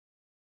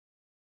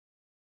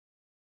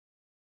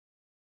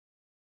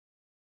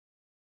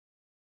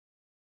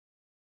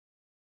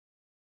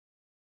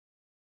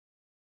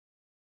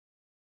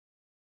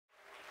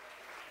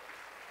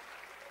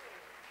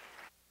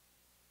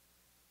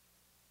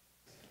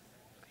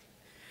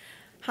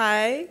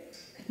Hi,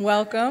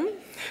 welcome.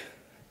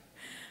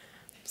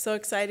 So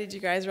excited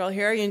you guys are all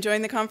here. Are you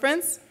enjoying the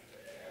conference?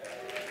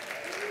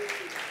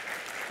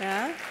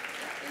 Yeah?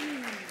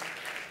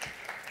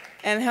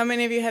 And how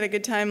many of you had a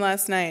good time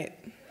last night?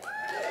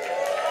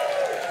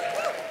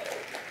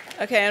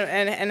 Okay,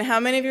 and how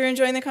many of you are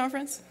enjoying the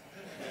conference?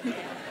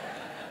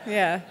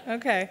 Yeah,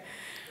 okay.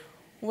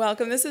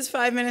 Welcome. This is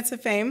 5 Minutes of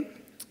Fame.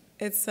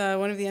 It's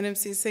one of the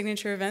NMC's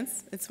signature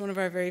events. It's one of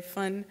our very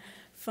fun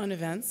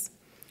events.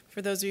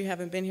 For those of you who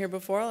haven't been here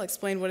before, I'll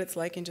explain what it's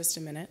like in just a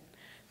minute.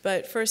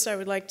 But first, I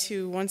would like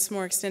to once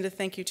more extend a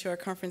thank you to our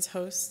conference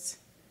hosts,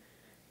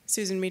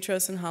 Susan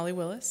Mitros and Holly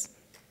Willis,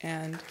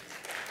 and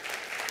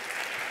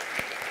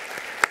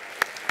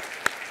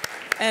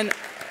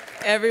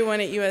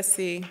everyone at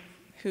USC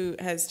who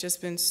has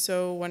just been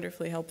so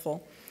wonderfully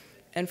helpful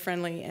and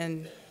friendly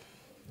and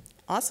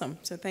awesome.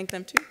 So thank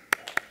them too.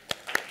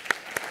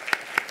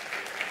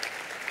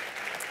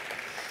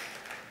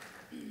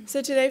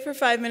 So today for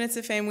 5 Minutes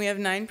of Fame, we have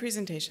 9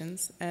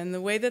 presentations. And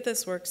the way that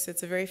this works,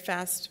 it's a very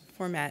fast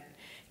format.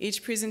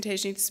 Each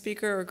presentation, each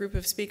speaker or group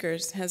of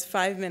speakers has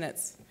 5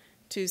 minutes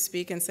to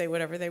speak and say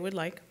whatever they would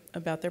like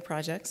about their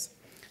projects.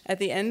 At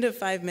the end of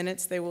 5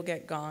 minutes, they will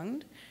get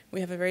gonged. We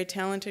have a very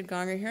talented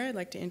gonger here. I'd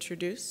like to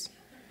introduce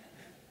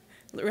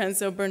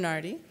Lorenzo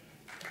Bernardi.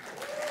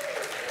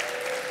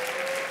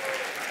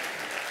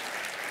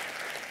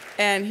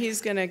 And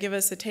he's going to give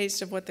us a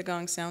taste of what the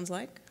gong sounds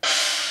like.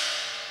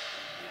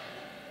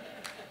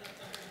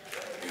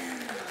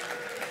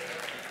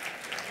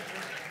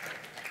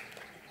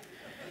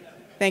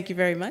 Thank you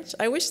very much.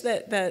 I wish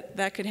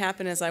that could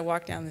happen as I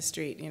walk down the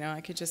street. You know,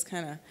 I could just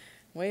kind of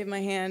wave my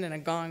hand and a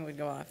gong would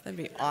go off. That'd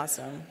be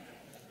awesome.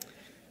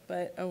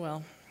 But, oh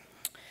well.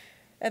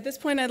 At this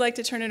point, I'd like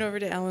to turn it over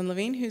to Alan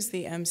Levine, who's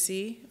the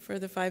MC for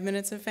the 5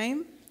 Minutes of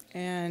Fame.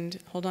 And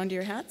hold on to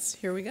your hats.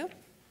 Here we go.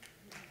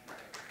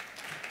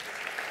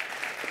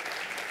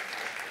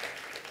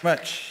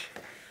 Much.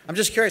 I'm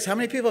just curious, how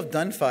many people have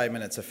done 5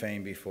 Minutes of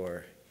Fame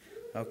before?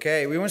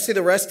 Okay, we want to see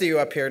the rest of you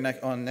up here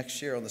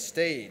next year on the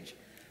stage.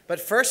 But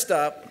first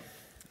up,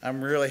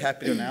 I'm really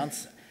happy to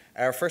announce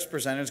our first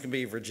presenter is going to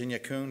be Virginia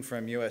Kuhn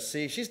from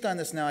USC. She's done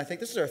this now, I think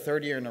this is her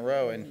 3rd year in a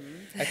row, and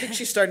I think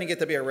she's starting to get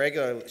to be a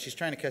regular. She's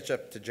trying to catch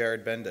up to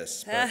Jared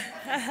Bendis,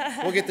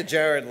 but we'll get to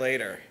Jared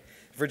later.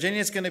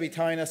 Virginia's going to be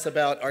telling us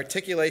about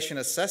articulation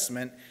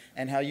assessment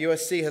and how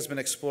USC has been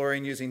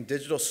exploring using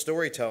digital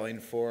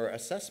storytelling for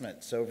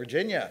assessment. So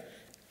Virginia,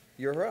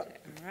 you're up.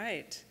 All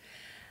right.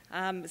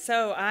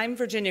 So I'm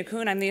Virginia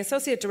Kuhn. I'm the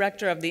Associate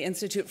Director of the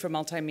Institute for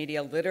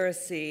Multimedia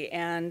Literacy,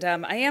 and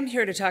I am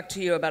here to talk to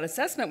you about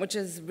assessment, which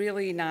is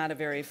really not a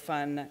very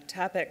fun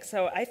topic.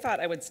 So I thought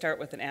I would start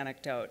with an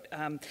anecdote.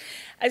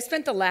 I've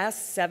spent the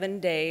last 7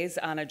 days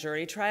on a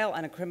jury trial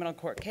on a criminal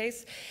court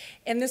case,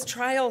 and this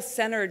trial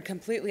centered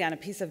completely on a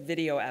piece of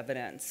video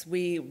evidence.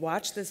 We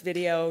watched this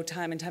video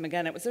time and time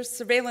again. It was a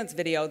surveillance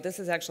video. This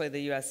is actually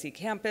the USC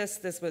campus.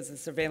 This was a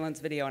surveillance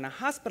video in a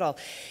hospital.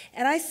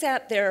 And I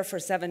sat there for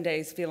 7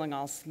 days feeling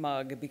all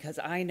smug because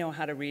I know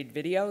how to read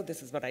video.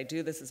 This is what I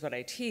do. This is what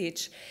I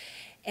teach.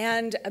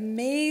 And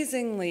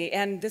amazingly,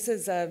 and this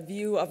is a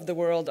view of the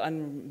world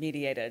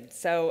unmediated.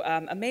 So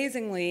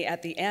amazingly,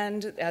 at the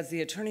end, as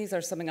the attorneys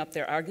are summing up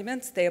their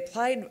arguments, they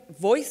applied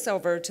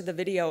voiceover to the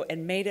video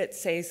and made it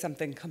say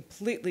something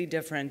completely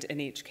different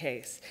in each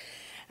case.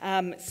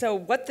 So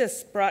what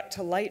this brought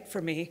to light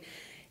for me,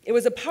 it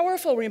was a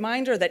powerful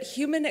reminder that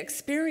human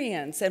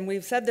experience, and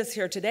we've said this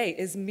here today,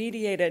 is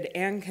mediated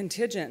and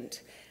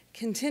contingent.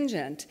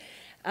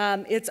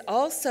 It's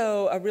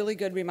also a really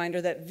good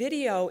reminder that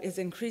video is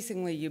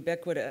increasingly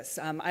ubiquitous.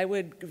 I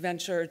would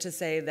venture to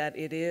say that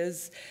it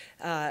is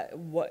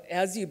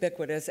as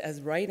ubiquitous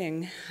as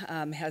writing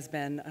has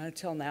been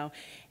till now,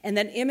 and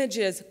that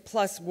images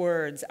plus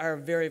words are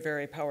very,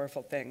 very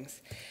powerful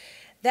things.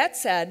 That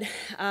said,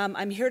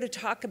 I'm here to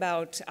talk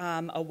about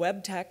a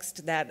web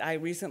text that I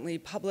recently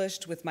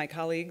published with my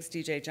colleagues,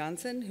 DJ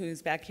Johnson,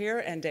 who's back here,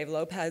 and Dave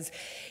Lopez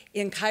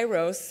in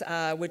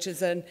Kairos, which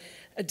is a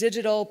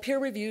digital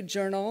peer-reviewed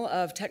journal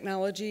of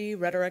technology,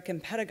 rhetoric,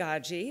 and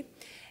pedagogy.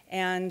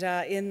 And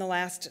in the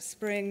last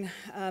spring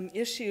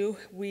issue,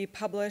 we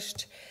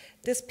published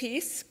this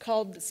piece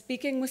called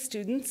Speaking with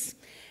Students,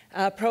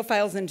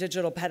 Profiles in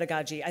Digital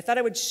Pedagogy. I thought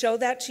I would show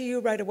that to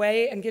you right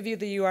away and give you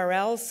the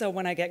URL, so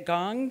when I get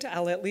gonged,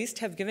 I'll at least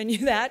have given you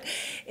that.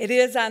 It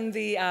is on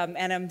the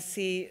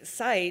NMC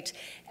site,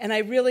 and I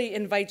really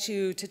invite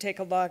you to take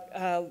a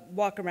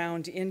walk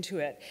around into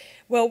it.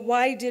 Well,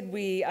 why did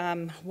we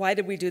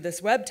do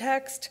this web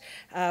text?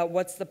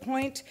 What's the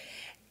point?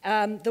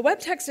 The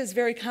web text is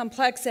very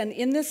complex, and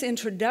in this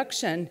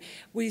introduction,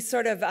 we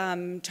sort of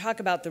talk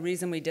about the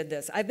reason we did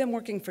this. I've been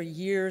working for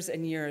years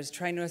and years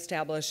trying to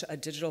establish a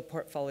digital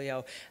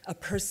portfolio, a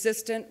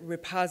persistent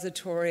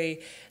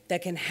repository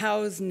that can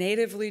house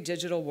natively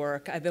digital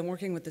work. I've been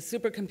working with the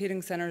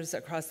supercomputing centers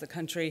across the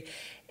country,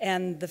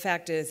 and the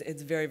fact is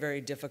it's very,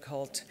 very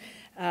difficult.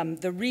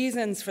 The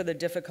reasons for the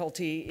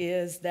difficulty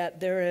is that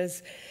there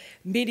is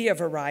Media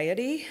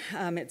variety.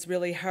 It's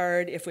really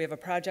hard. If we have a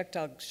project,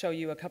 I'll show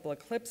you a couple of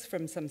clips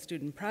from some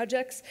student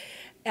projects.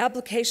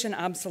 Application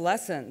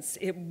obsolescence.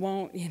 It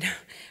won't,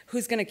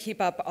 who's going to keep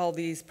up all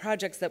these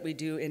projects that we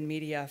do in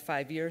media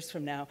 5 years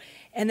from now?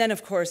 And then,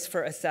 of course,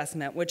 for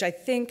assessment, which I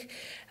think,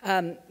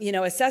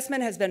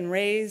 assessment has been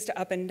raised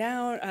up and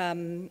down,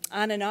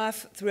 on and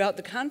off throughout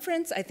the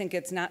conference. I think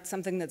it's not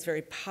something that's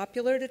very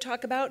popular to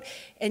talk about,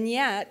 and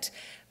yet,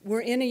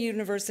 we're in a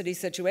university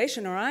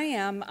situation, or I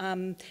am.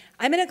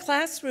 I'm in a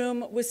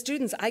classroom with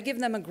students. I give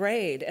them a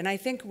grade, and I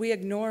think we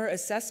ignore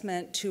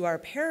assessment to our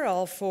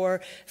peril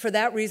for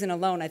that reason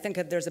alone. I think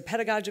that there's a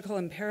pedagogical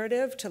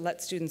imperative to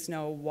let students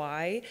know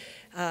why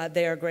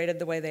they are graded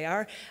the way they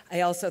are.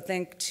 I also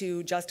think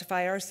to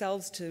justify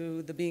ourselves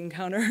to the bean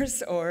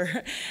counters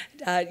or,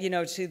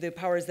 to the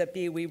powers that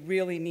be, we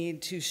really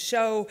need to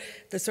show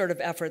the sort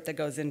of effort that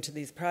goes into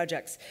these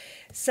projects.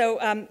 So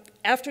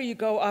after you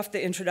go off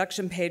the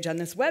introduction page on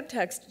this web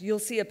text, you'll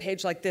see a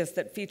page like this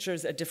that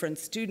features a different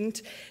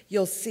student.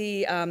 You'll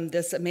see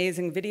this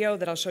amazing video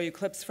that I'll show you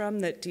clips from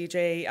that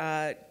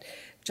DJ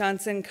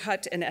Johnson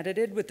cut and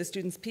edited with the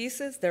students'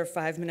 pieces. They're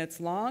 5 minutes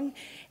long.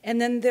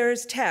 And then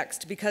there's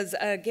text, because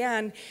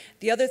again,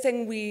 the other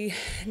thing we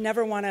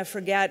never want to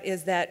forget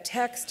is that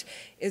text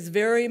is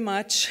very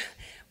much,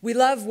 we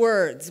love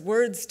words.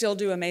 Words still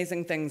do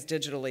amazing things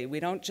digitally. We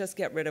don't just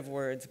get rid of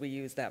words, we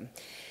use them.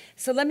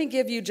 So let me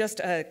give you just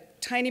a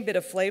tiny bit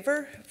of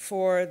flavor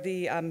for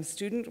the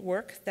student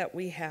work that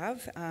we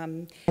have.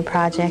 My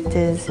project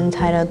is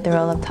entitled The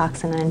Role of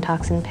Toxin and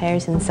Toxin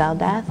Pairs in Cell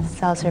Death,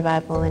 Cell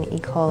Survival in E.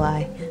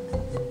 coli.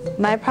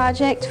 My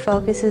project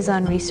focuses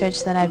on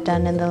research that I've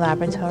done in the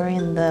laboratory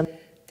in the...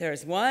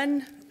 There's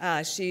one.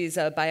 She's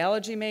a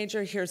biology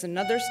major. Here's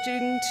another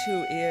student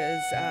who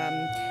is...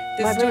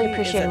 What I really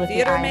appreciate with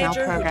the IML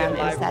program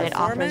is that it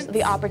offers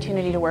the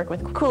opportunity to work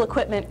with cool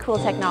equipment, cool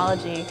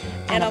technology,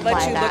 and I'll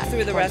let you look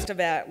through the rest of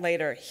that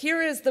later.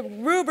 Here is the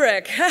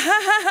rubric.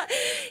 I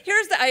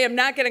am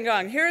not getting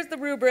going. Here's the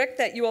rubric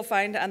that you will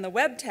find on the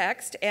web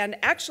text, and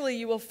actually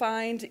you will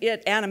find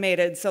it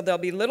animated, so there'll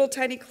be little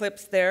tiny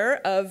clips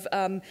there of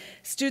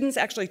students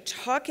actually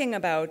talking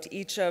about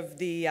each of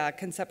the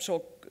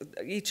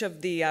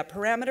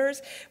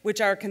parameters, which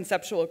are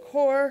conceptual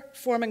core,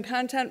 form and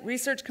content,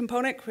 research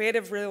component,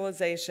 creative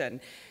realization.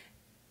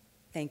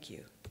 Thank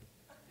you.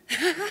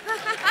 No,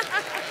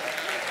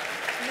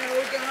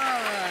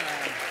 God.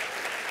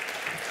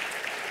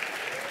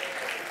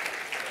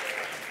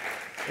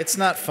 It's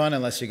not fun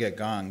unless you get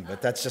gonged,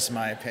 but that's just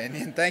my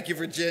opinion. Thank you,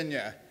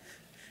 Virginia.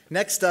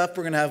 Next up,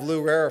 we're going to have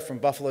Lou Rera from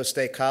Buffalo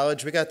State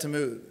College. We got to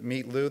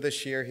meet Lou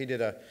this year. He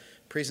did a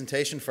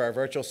presentation for our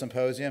virtual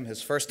symposium,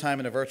 his first time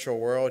in a virtual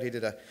world. He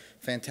did a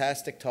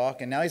fantastic talk,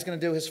 and now he's going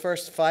to do his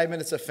first 5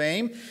 minutes of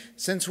fame.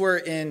 Since we're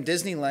in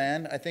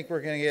Disneyland, I think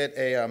we're going to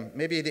get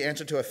maybe the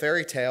answer to a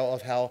fairy tale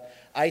of how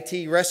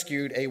IT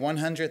rescued a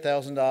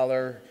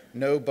 $100,000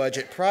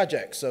 no-budget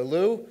project. So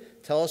Lou,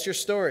 tell us your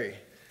story.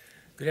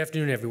 Good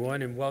afternoon,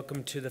 everyone, and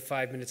welcome to the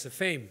 5 Minutes of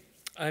Fame.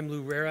 I'm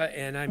Lou Rera,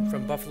 and I'm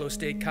from Buffalo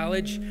State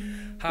College.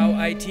 How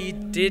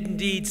IT did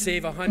indeed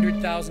save a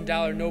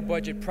 $100,000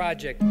 no-budget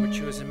project, which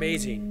was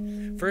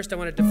amazing. First, I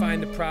want to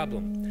define the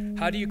problem.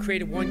 How do you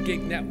create a 1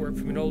 gig network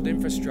from an old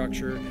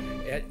infrastructure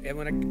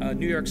when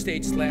New York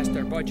State slashed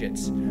our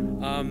budgets?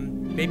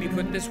 Maybe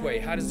put it this way,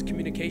 how does the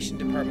communication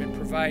department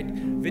provide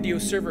video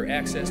server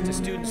access to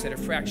students at a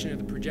fraction of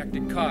the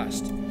projected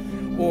cost?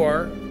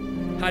 Or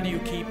how do you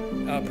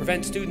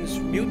prevent students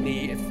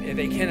mutiny if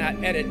they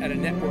cannot edit at a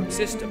network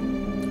system?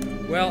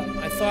 Well,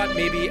 I thought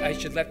maybe I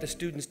should let the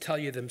students tell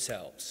you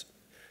themselves.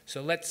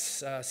 So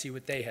let's see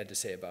what they had to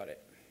say about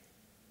it.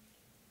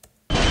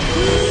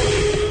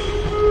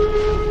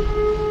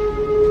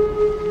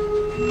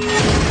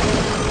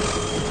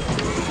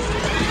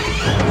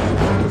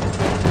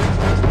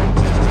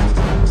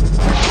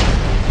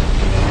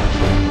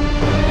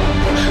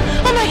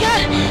 Oh my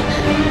God!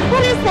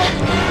 What is that?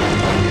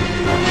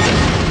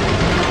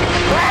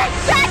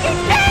 Where's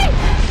Jackie's feet?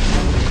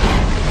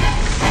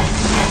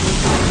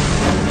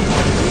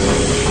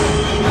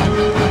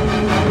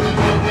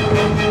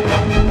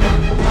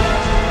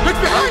 Look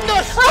behind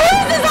us! Oh,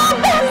 this is all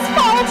Ben's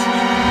fault!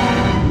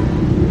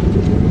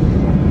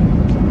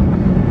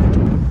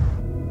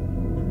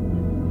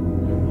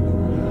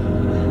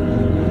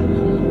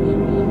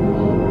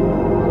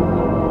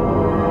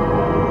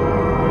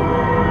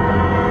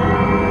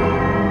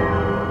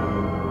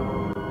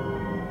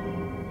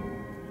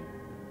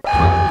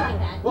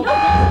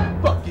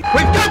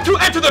 We've got to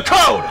enter the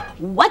code!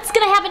 What's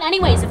gonna happen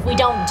anyways if we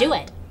don't do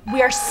it?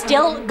 We are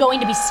still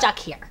going to be stuck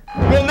here.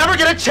 We'll never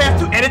get a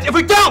chance to edit if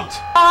we don't!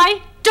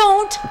 I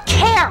don't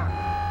care!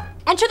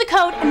 Enter the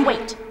code and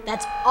wait.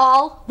 That's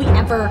all we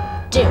ever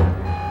do.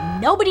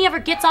 Nobody ever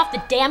gets off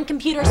the damn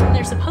computers when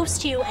they're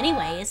supposed to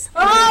anyways.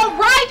 All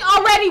right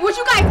already! Would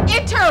you guys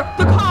enter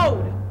the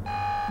code?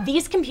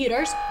 These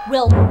computers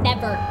will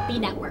never be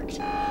networked.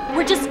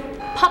 We're just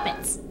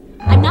puppets.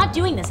 I'm not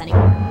doing this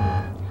anymore.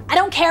 I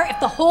don't care if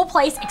the whole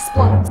place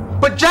explodes.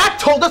 But Jack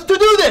told us to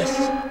do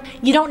this!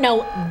 You don't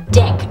know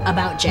dick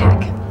about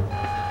Jack.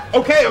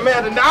 Okay,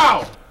 Amanda,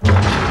 now!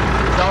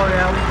 Sorry,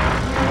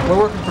 Al. We're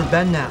working for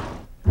Ben now.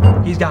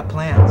 He's got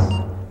plans.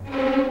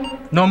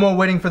 No more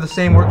waiting for the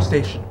same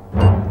workstation.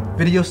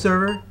 Video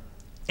server,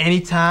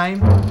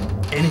 anytime,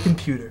 any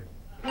computer.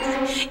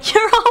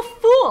 You're all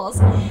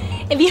fools.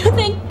 If you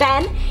think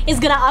Ben is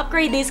gonna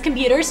upgrade these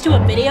computers to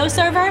a video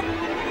server,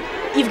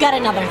 you've got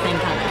another thing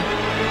coming.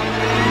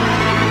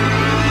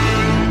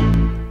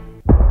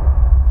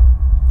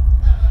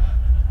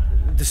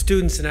 The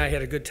students and I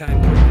had a good time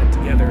putting that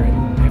together,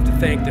 and I have to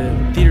thank the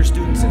theater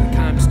students and the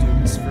comm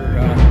students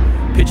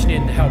for pitching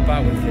in to help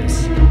out with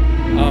this.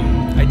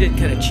 I did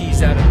kind of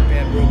cheese out of the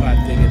bad robot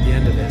thing at the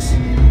end of this,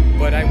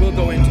 but I will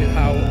go into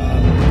how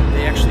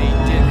they actually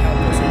did help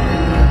us over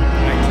in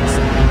the IT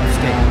side of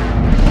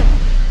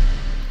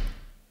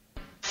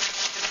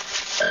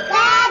state.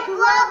 Bad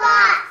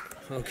robot!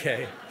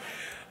 Okay.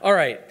 All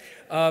right.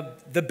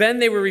 The Ben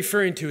they were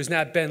referring to is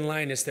not Ben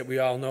Linus that we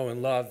all know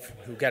and love,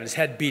 who got his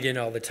head beat in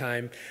all the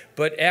time,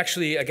 but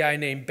actually a guy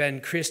named Ben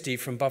Christie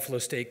from Buffalo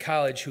State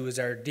College, who is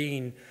our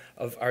Dean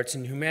of Arts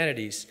and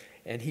Humanities.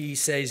 And he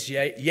says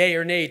yay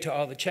or nay to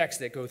all the checks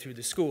that go through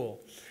the school.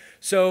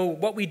 So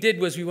what we did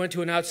was we went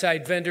to an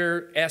outside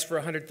vendor, asked for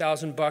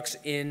 $100,000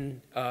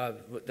 in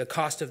the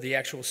cost of the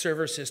actual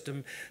server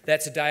system.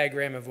 That's a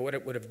diagram of what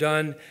it would have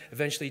done,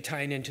 eventually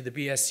tying into the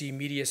BSC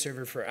media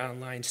server for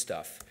online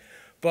stuff.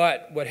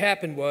 But what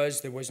happened was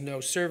there was no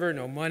server,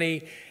 no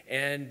money,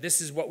 and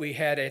this is what we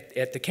had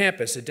at the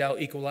campus, a Dell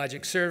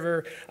EqualLogic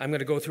server. I'm going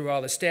to go through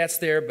all the stats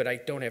there, but I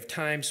don't have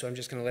time, so I'm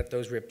just going to let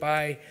those rip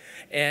by.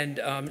 And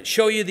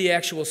show you the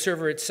actual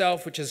server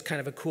itself, which is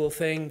kind of a cool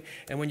thing.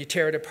 And when you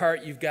tear it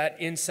apart, you've got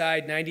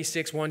inside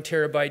 96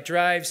 1-terabyte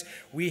drives.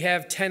 We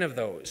have 10 of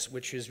those,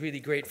 which is really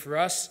great for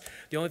us.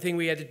 The only thing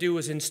we had to do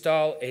was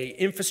install an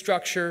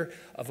infrastructure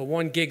of a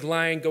 1 gig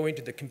line going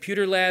to the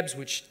computer labs,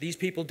 which these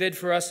people did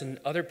for us and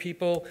other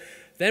people.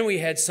 Then we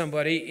had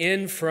somebody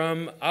in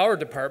from our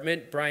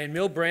department, Brian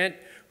Milbrandt,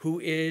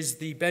 who is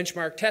the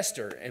benchmark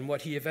tester. And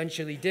what he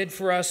eventually did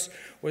for us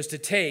was to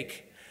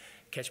take,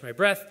 catch my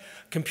breath,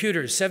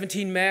 computers,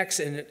 17 Macs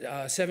and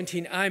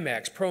 17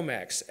 iMacs, Pro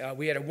Macs.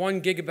 We had a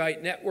 1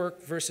 gigabyte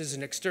network versus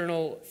an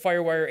external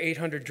FireWire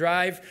 800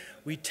 drive.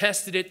 We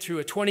tested it through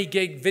a 20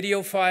 gig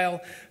video file.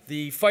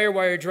 The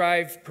FireWire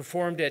drive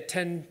performed at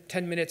 10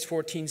 minutes,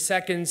 14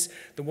 seconds.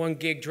 The 1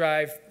 gig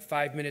drive,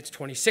 5 minutes,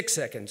 26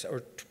 seconds,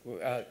 or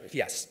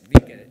yes,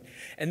 you get it.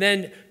 And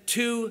then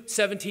 2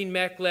 17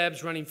 Mac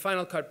labs running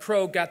Final Cut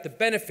Pro got the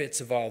benefits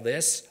of all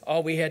this.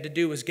 All we had to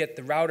do was get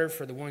the router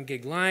for the 1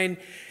 gig line,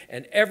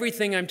 and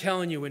everything I'm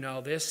telling you in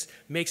all this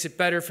makes it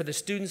better for the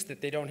students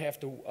that they don't have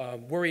to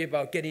worry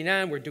about getting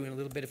on. We're doing a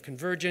little bit of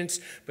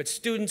convergence, but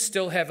students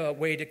still have a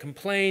way to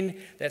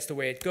complain. That's the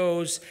way it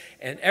goes,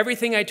 and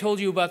everything I told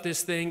you about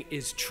this thing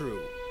is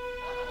true.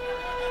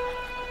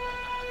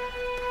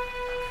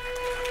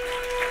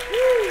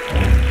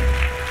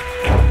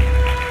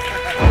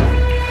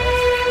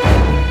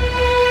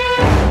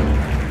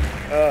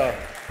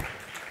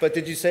 But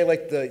did you say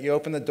like you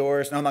open the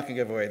doors? No, I'm not going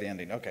to give away the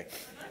ending. Okay.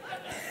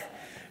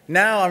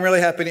 Now I'm really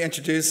happy to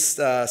introduce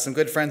some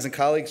good friends and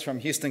colleagues from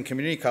Houston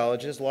Community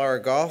Colleges.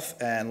 Laura Goff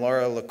and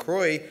Laura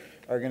LaCroix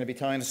are going to be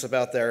telling us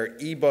about their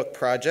ebook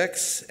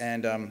projects.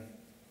 And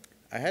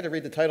I had to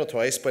read the title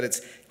twice, but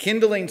it's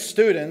Kindling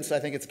Students. I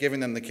think it's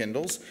giving them the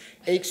Kindles.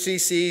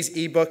 HCC's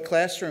ebook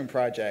classroom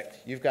project.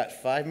 You've got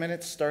 5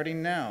 minutes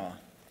starting now.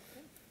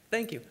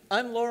 Thank you.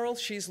 I'm Laurel.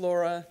 She's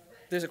Laura.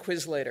 There's a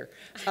quiz later.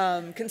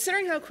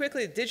 Considering how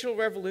quickly the digital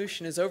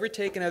revolution has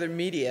overtaken other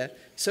media,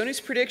 Sony's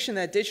prediction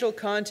that digital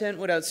content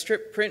would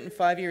outstrip print in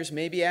 5 years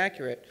may be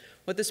accurate.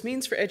 What this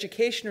means for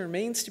education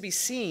remains to be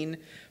seen,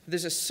 but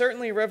there's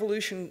certainly a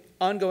revolution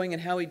ongoing in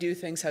how we do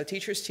things, how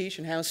teachers teach,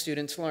 and how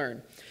students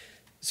learn.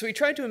 So we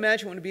tried to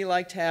imagine what it would be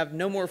like to have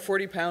no more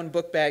 40-pound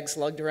book bags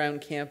lugged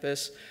around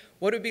campus.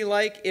 What it would be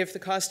like if the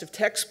cost of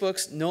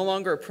textbooks no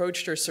longer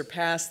approached or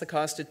surpassed the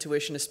cost of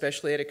tuition,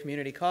 especially at a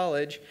community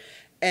college.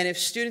 And if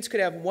students could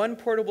have one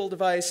portable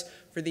device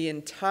for the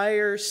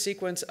entire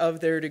sequence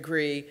of their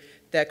degree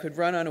that could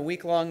run on a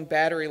week-long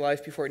battery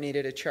life before it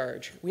needed a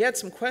charge. We had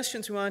some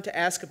questions we wanted to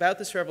ask about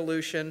this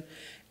revolution,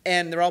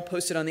 and they're all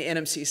posted on the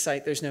NMC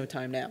site. There's no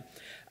time now.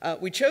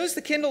 We chose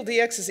the Kindle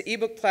DX as an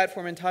ebook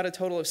platform and taught a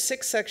total of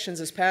 6 sections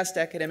this past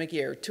academic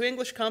year, 2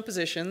 English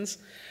compositions,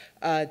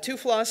 2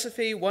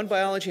 philosophy, 1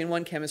 biology, and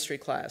 1 chemistry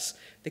class.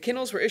 The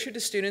Kindles were issued to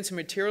students and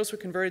materials were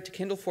converted to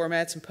Kindle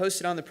formats and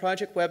posted on the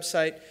project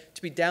website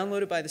to be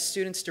downloaded by the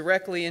students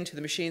directly into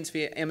the machines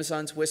via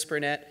Amazon's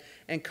WhisperNet,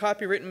 and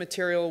copywritten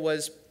material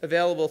was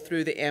available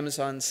through the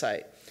Amazon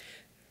site.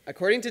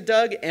 According to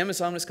Doug,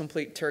 Amazon was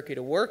complete turkey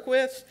to work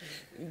with.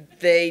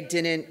 They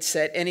didn't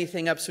set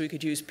anything up so we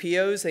could use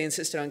POs. They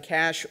insisted on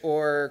cash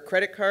or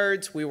credit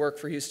cards. We work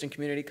for Houston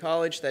Community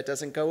College. That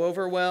doesn't go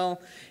over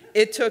well.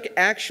 It took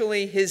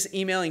actually his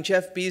emailing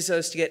Jeff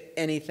Bezos to get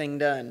anything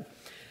done.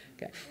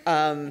 Okay.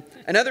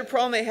 Another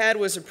problem they had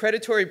was a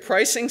predatory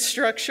pricing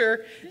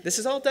structure. This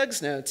is all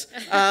Doug's notes.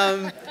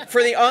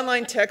 For the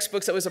online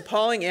textbooks, that was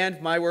appalling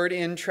and, my word,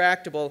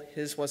 intractable.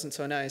 His wasn't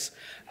so nice.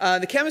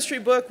 The chemistry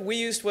book we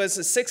used was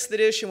the 6th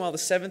edition, while the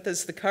 7th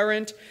is the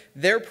current.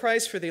 Their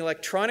price for the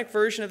electronic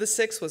version of the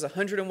 6th was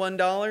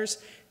 $101.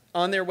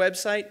 On their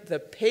website, the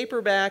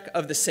paperback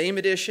of the same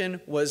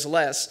edition was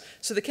less.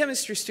 So the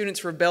chemistry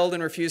students rebelled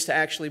and refused to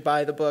actually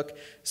buy the book,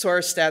 so our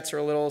stats are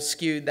a little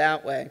skewed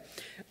that way.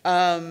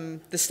 The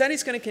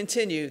study's going to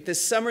continue.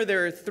 This summer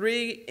there are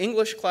 3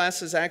 English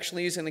classes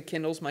actually using the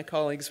Kindles. My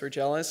colleagues were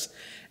jealous.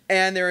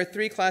 And there are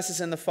 3 classes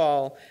in the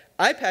fall.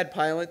 iPad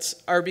pilots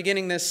are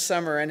beginning this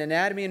summer, an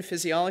anatomy and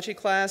physiology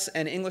class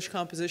and English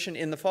composition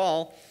in the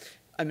fall.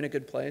 I'm in a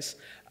good place.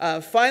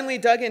 Finally,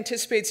 Doug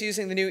anticipates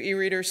using the new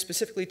e-reader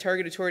specifically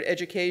targeted toward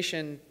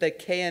education, the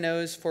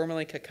KNOs,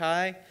 formerly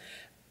Kakai,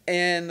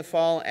 in the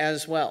fall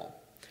as well.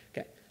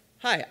 Okay.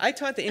 Hi, I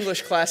taught the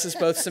English classes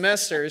both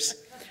semesters.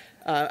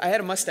 I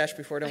had a mustache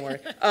before, don't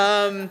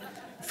worry.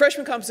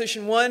 Freshman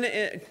composition,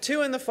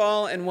 2 in the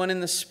fall and 1 in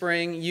the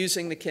spring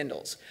using the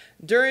Kindles.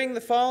 During the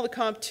fall, the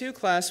Comp 2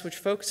 class, which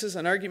focuses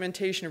on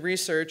argumentation and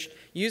research,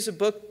 used a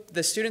book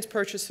the students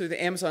purchased through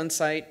the Amazon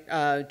site,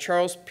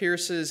 Charles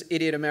Pierce's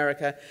Idiot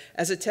America,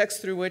 as a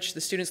text through which the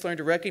students learn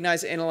to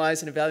recognize,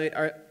 analyze, and evaluate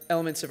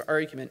elements of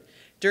argument.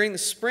 During the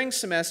spring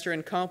semester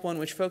in Comp 1,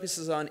 which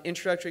focuses on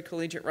introductory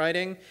collegiate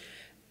writing,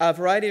 a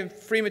variety of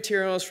free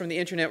materials from the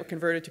internet were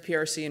converted to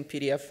PRC and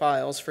PDF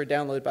files for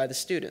download by the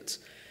students.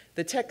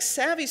 The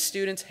tech-savvy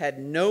students had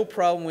no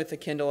problem with the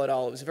Kindle at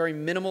all. It was a very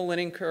minimal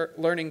learning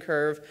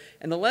curve,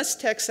 and the less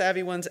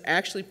tech-savvy ones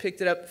actually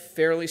picked it up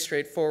fairly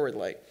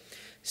straightforwardly.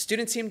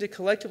 Students seemed to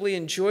collectively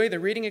enjoy the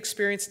reading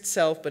experience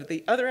itself, but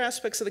the other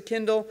aspects of the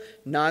Kindle,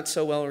 not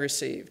so well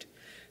received.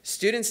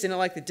 Students didn't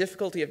like the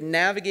difficulty of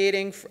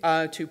navigating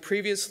to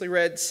previously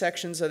read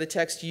sections of the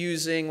text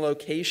using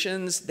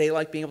locations. They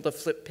liked being able to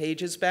flip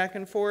pages back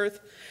and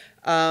forth.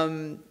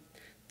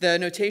 The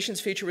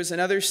notations feature was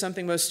another,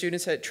 something most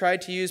students had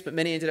tried to use, but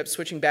many ended up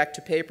switching back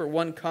to paper.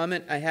 One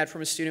comment I had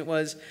from a student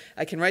was,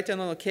 I can write down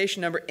the location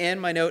number and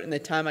my note in the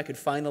time I could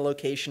find the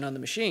location on the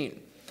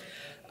machine.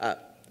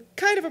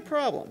 Kind of a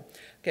problem.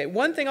 Okay,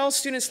 one thing all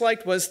students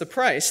liked was the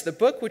price. The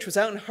book, which was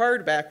out in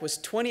hardback, was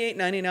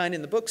 $28.99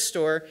 in the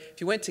bookstore.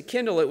 If you went to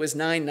Kindle, it was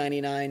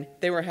 $9.99.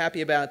 They were happy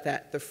about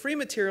that. The free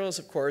materials,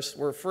 of course,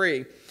 were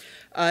free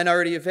and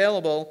already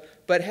available,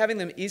 but having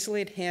them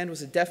easily at hand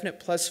was a definite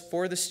plus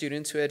for the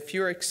students who had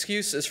fewer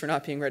excuses for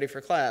not being ready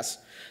for class.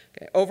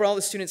 Okay. Overall,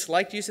 the students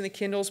liked using the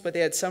Kindles, but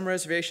they had some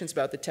reservations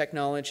about the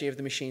technology of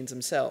the machines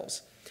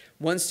themselves.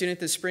 One student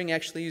this spring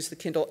actually used the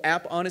Kindle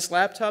app on his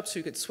laptop so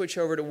he could switch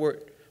over to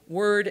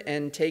Word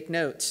and take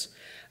notes.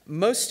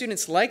 Most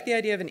students liked the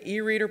idea of an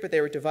e-reader, but they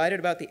were divided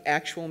about the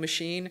actual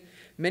machine.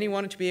 Many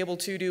wanted to be able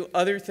to do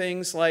other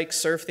things like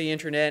surf the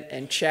internet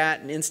and chat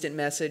and instant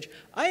message.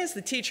 I, as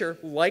the teacher,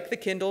 liked the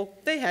Kindle.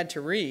 They had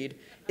to read.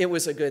 It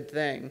was a good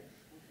thing.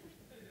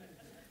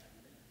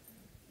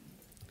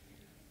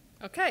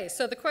 Okay,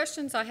 so the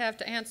questions I have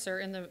to answer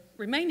in the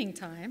remaining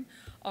time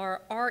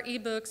are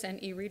ebooks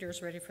and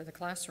e-readers ready for the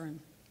classroom?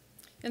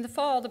 In the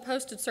fall, the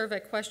posted survey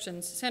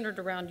questions centered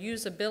around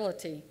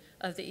usability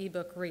of the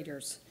ebook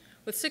readers.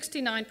 With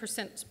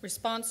 69%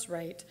 response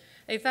rate,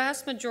 a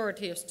vast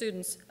majority of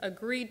students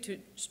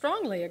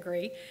strongly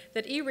agree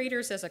that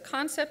e-readers as a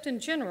concept in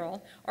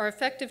general are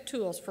effective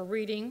tools for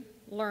reading,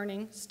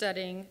 learning,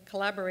 studying,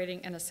 collaborating,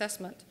 and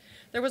assessment.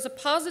 There was a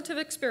positive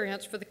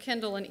experience for the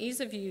Kindle in ease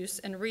of use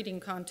and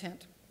reading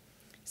content.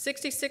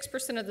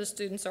 66% of the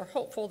students are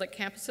hopeful that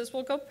campuses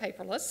will go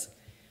paperless.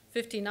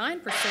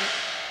 59%.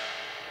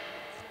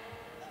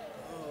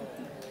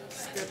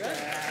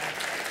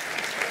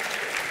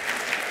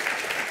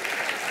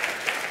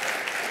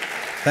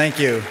 Thank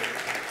you.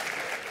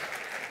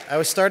 I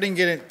was starting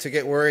to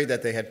get worried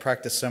that they had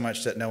practiced so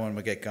much that no one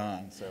would get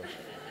gone. So,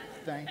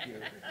 thank you.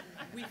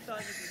 We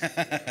thought you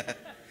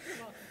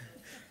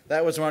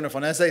That was wonderful.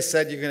 And as I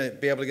said, you're going to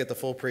be able to get the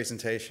full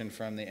presentation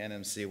from the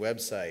NMC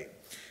website.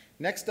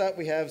 Next up,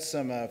 we have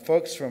some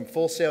folks from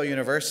Full Sail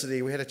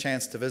University. We had a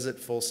chance to visit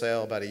Full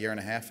Sail about a year and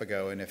a half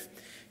ago, and if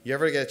you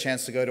ever get a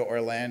chance to go to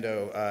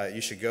Orlando,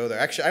 you should go there.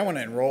 Actually, I want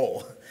to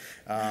enroll.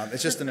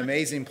 It's just an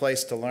amazing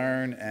place to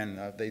learn,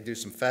 and they do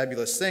some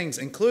fabulous things,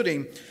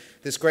 including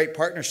this great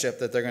partnership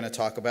that they're going to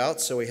talk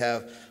about. So we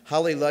have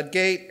Holly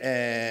Ludgate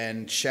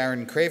and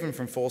Sharon Craven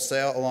from Full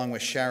Sail, along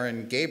with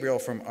Sharon Gabriel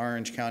from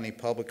Orange County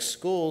Public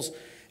Schools.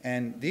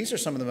 And these are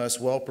some of the most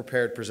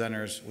well-prepared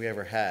presenters we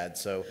ever had.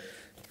 So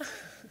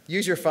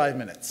use your 5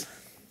 minutes.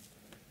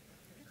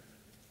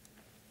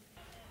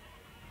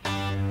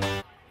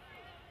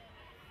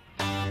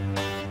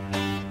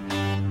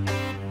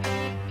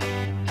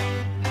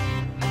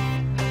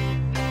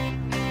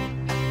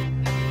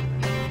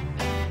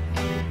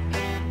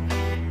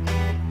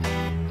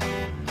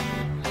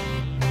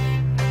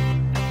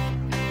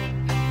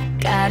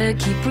 Gotta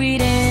keep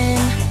reading,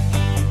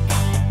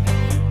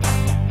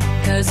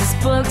 'cause this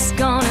book's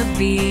gonna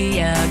be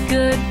a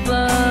good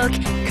book.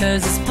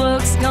 'Cause this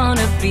book's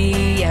gonna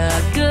be a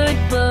good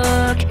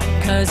book.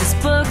 'Cause this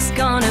book's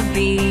gonna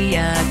be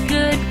a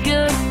good,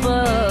 good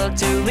book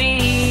to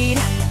read.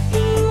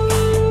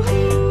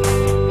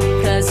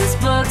 'Cause this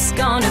book's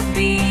gonna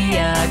be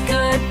a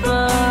good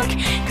book.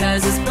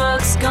 'Cause this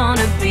book's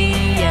gonna be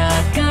a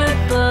good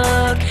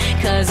book.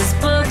 'Cause this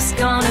book's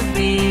gonna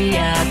be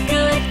a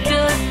good,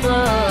 good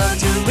book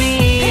to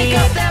read. Pick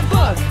up that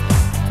book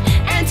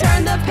and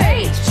turn the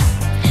page.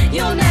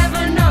 You'll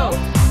never know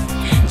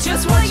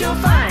just what you'll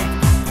find.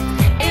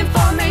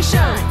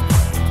 Information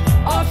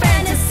or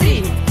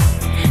fantasy,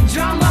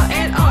 drama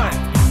and art,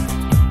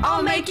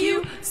 all make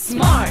you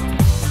smart.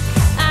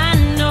 I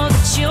know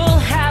that you'll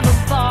have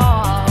a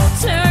ball.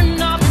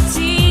 Turn off the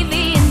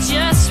TV and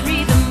just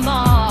read them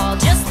all.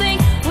 Just think,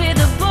 with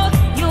a book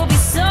you'll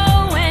be so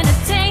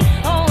entertained.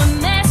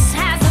 OMS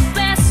has the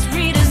best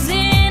readers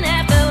in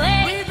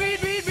FLA.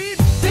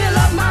 Fill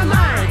up my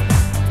mind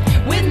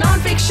with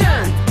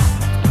nonfiction.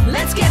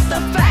 Let's get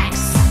the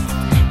facts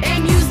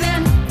and use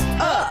them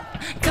up.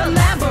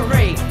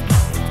 Collaborate,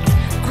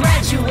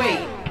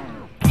 graduate,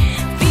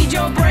 feed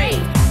your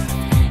brain.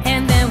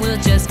 And then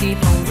we'll just keep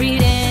on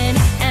reading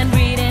and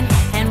reading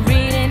and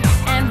reading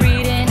and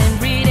reading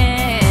and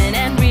reading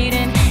and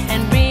reading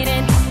and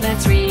reading.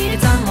 Let's read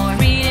some more.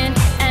 Reading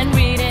and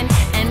reading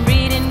and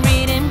reading,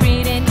 reading,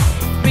 reading,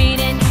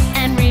 reading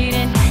and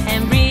reading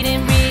and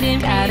reading, reading,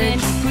 gotta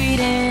keep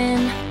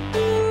reading.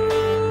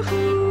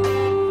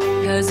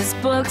 'Cause this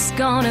book's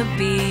gonna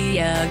be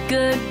a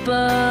good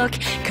book.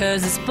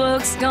 'Cause this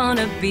book's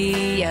gonna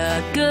be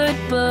a good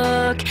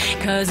book.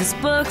 'Cause this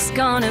book's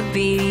gonna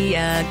be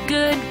a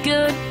good,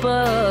 good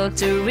book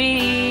to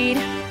read.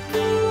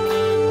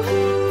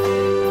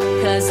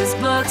 'Cause this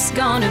book's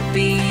gonna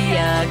be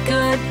a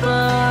good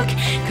book.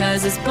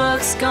 'Cause this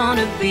book's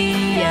gonna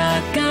be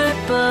a good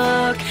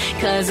book.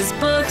 'Cause this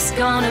book's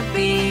gonna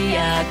be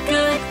a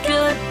good,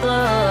 good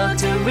book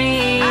to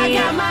read. I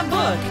got my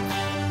book.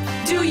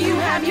 Do you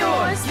have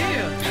yours?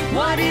 Yeah.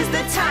 What is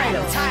the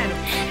title?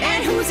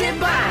 And who's it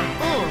by?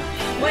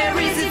 Where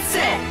is it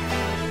set?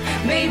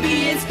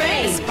 Maybe in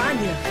Spain.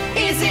 España.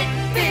 Is it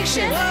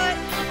fiction? What?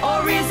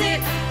 Or is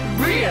it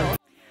real?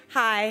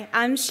 Hi,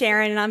 I'm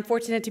Sharon, and I'm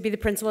fortunate to be the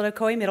principal at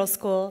Ocoee Middle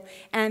School.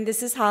 And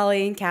this is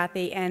Holly and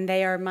Kathy, and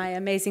they are my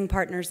amazing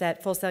partners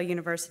at Full Sail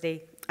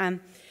University.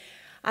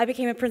 I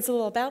became a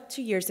principal about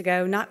 2 years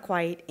ago, not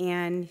quite,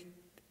 and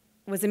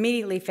was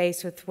immediately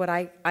faced with what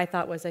I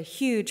thought was a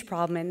huge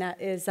problem, and that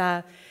is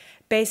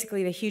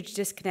basically the huge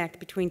disconnect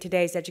between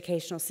today's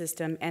educational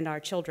system and our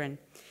children.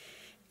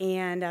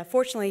 And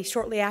fortunately,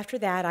 shortly after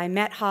that, I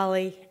met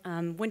Holly,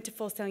 went to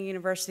Full Sail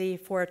University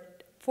for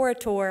a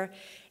tour,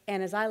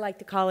 and as I like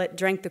to call it,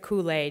 drank the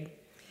Kool-Aid.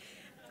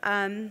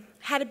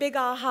 Had a big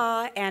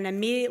aha and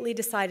immediately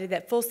decided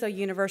that Full Sail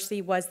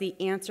University was the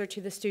answer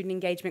to the student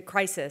engagement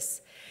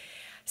crisis.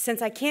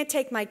 Since I can't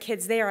take my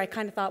kids there, I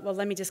kind of thought, well,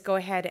 let me just go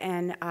ahead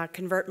and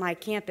convert my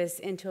campus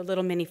into a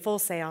little mini Full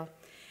Sail.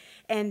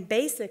 And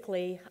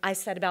basically, I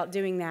set about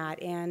doing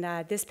that.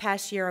 And this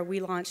past year, we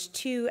launched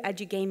 2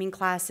 edu-gaming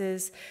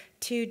classes,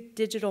 2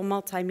 digital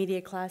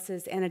multimedia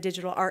classes, and a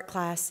digital art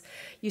class.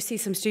 You see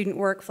some student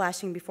work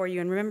flashing before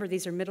you. And remember,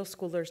 these are middle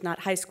schoolers,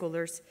 not high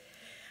schoolers.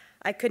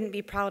 I couldn't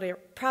be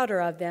prouder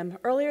of them.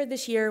 Earlier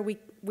this year,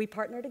 we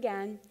partnered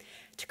again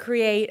to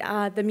create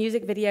the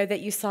music video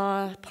that you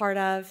saw part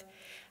of,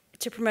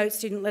 to promote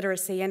student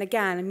literacy. And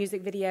again, a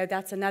music video,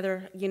 that's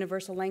another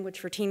universal language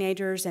for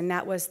teenagers, and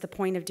that was the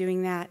point of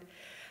doing that.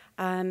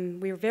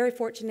 We were very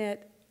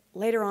fortunate.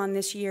 Later on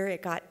this year,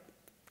 it got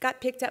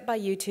picked up by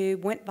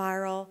YouTube, went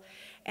viral,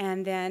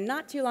 and then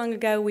not too long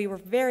ago, we were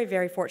very,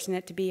 very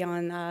fortunate to be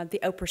on the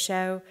Oprah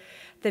show.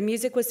 The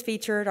music was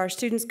featured. Our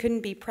students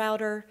couldn't be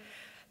prouder.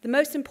 The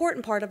most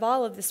important part of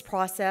all of this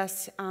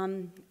process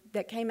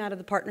that came out of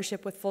the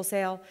partnership with Full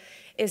Sail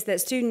is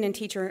that student and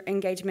teacher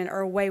engagement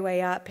are way,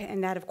 way up,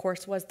 and that, of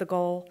course, was the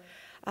goal.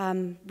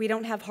 We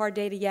don't have hard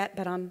data yet,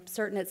 but I'm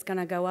certain it's going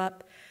to go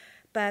up.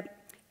 But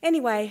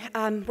anyway,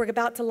 we're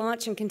about to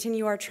launch and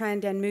continue our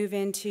trend and move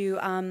into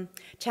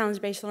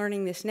challenge-based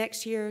learning this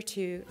next year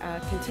to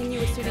continue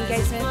with student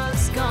engagement. And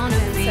so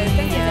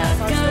thank you,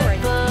 that's our story.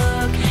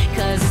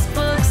 'Cause this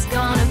book's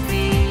gonna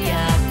be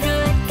a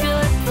good,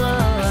 good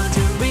book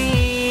to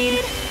read.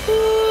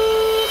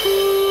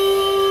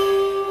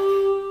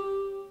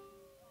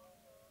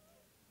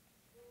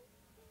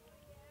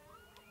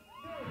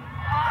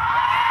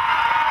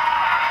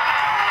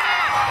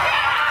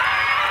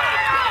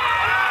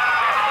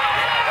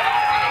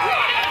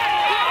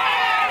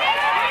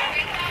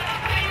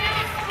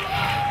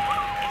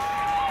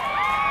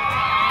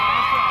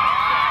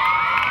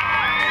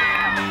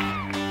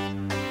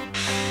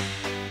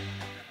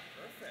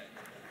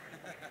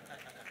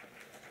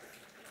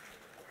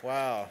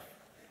 Wow,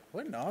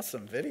 what an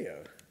awesome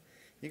video.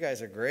 You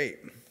guys are great.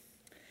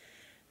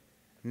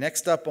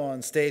 Next up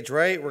on stage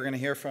right, we're going to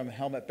hear from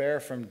Helmut Baer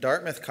from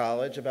Dartmouth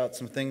College about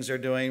some things they're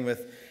doing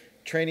with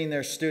training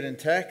their student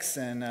techs.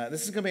 And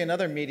this is going to be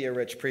another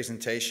media-rich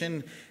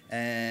presentation.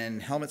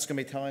 And Helmut's going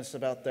to be telling us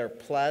about their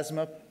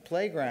plasma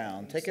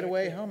playground. Take it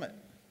away, Helmut.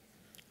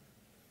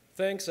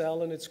 Thanks,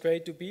 Alan. It's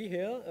great to be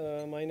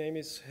here. My name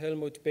is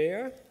Helmut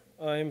Baer.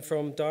 I'm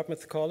from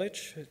Dartmouth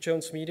College,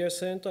 Jones Media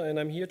Center, and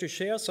I'm here to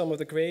share some of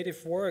the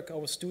creative work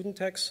our student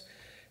techs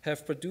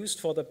have produced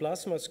for the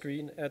plasma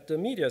screen at the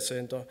Media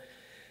Center.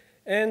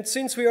 And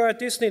since we are at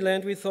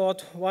Disneyland, we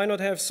thought, why not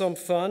have some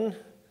fun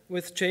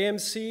with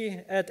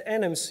JMC at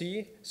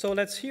NMC? So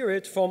let's hear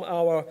it from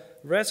our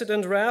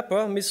resident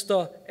rapper,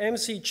 Mr.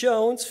 MC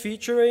Jones,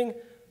 featuring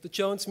the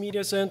Jones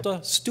Media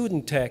Center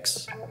student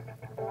techs.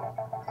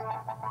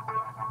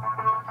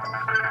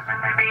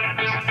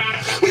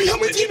 We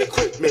help with team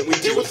equipment, we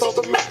deal with all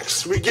the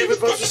Macs. We give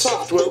it bunch of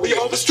software, we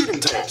all the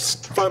student techs.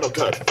 Final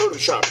Cut,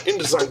 Photoshop,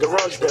 InDesign,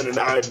 GarageBand, and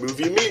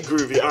iMovie, me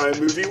groovy,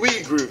 iMovie, we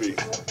groovy.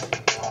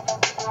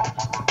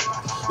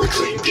 We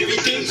clean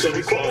DVDs,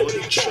 every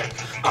quality check.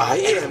 I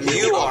am,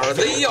 you are,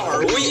 they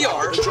are, we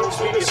are. The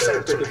Jones Media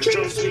Center, the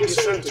Jones Media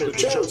Center, the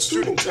Jones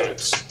student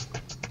techs.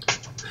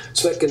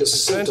 Second is the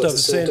center of the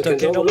center.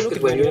 Can't overlook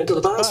it when you enter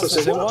the plasma.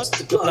 Say what?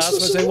 The plasma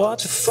say what?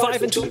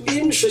 5 and 2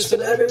 inches,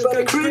 and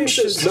everybody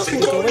cringes.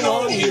 Nothing going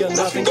on here,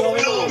 nothing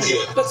going on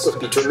here. Let's not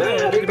be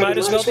dramatic, it might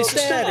as well be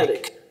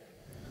static.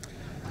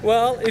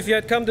 Well, if you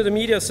had come to the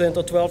Media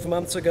Center 12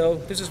 months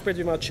ago, this is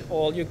pretty much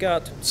all you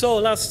got. So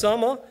last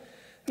summer,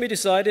 we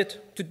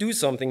decided to do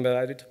something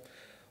about it.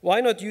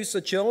 Why not use the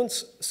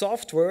Jones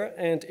software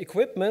and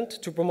equipment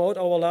to promote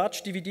our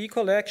large DVD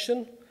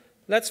collection?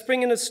 Let's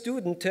bring in a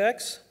student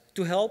techs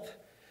to help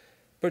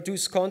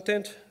produce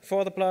content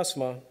for the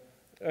plasma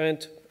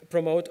and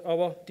promote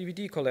our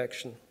DVD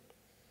collection.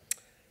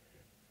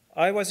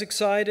 I was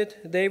excited,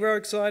 they were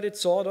excited,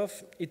 sort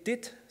of. It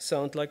did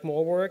sound like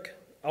more work.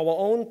 Our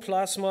own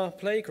plasma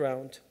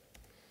playground.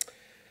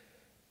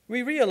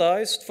 We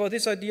realized for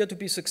this idea to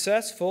be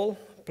successful,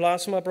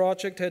 plasma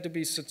project had to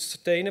be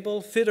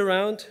sustainable, fit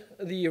around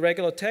the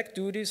regular tech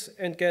duties,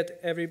 and get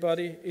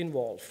everybody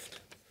involved.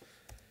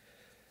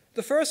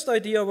 The first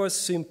idea was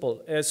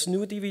simple. As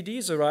new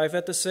DVDs arrive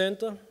at the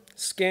center,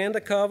 scan the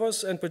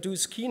covers and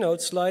produce keynote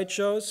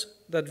slideshows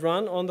that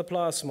run on the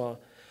plasma.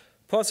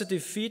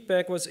 Positive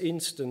feedback was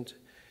instant.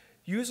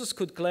 Users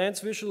could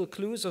glance visual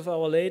clues of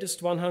our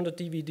latest 100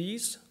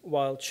 DVDs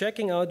while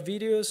checking out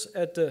videos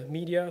at the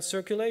media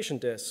circulation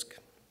desk.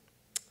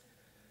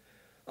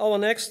 Our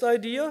next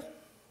idea,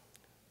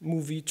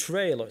 movie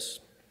trailers.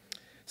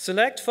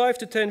 Select 5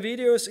 to 10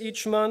 videos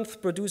each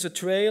month, produce a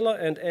trailer,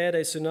 and add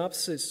a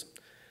synopsis.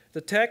 The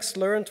techs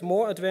learned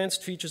more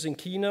advanced features in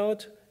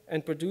Keynote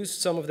and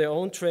produced some of their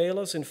own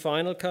trailers in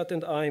Final Cut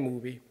and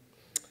iMovie.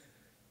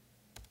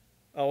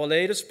 Our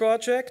latest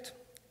project,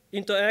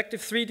 interactive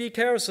 3D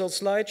carousel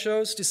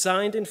slideshows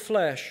designed in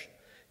Flash.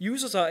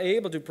 Users are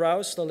able to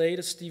browse the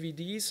latest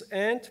DVDs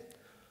and,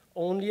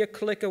 only a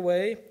click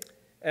away,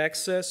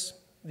 access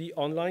the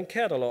online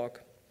catalog.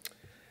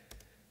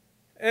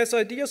 As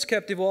ideas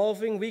kept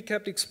evolving, we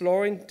kept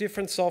exploring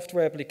different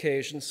software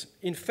applications.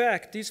 In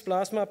fact, these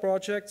plasma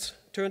projects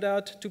turned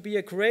out to be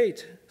a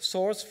great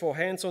source for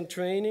hands-on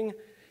training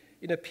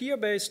in a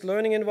peer-based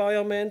learning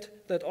environment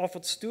that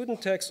offered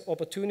student techs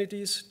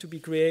opportunities to be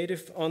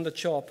creative on the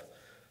job.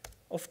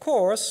 Of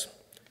course,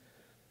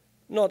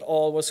 not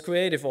all was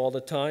creative all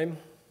the time,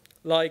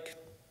 like,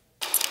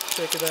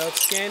 check it out,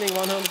 scanning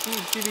 100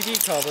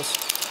 DVD covers.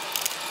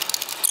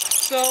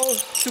 So,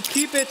 to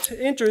keep it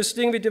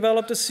interesting, we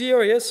developed a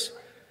series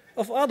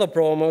of other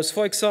promos.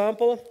 For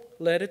example,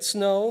 Let It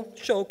Snow,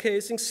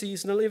 showcasing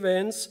seasonal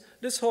events.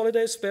 This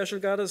holiday special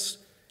got us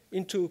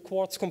into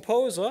Quartz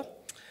Composer.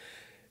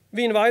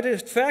 We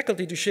invited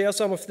faculty to share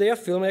some of their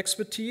film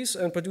expertise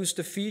and produced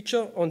a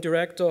feature on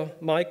director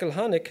Michael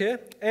Haneke.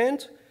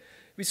 And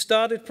we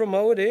started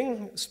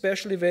promoting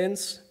special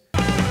events.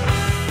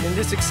 In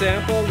this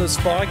example, the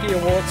Sparky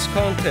Awards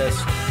contest.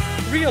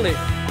 Really,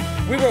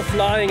 we were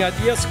flying,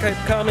 ideas kept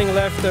coming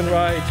left and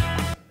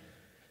right.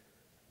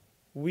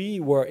 We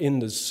were in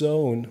the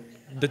zone,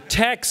 the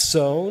tech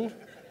zone,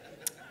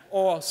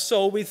 or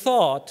so we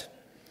thought,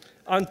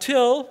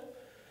 until,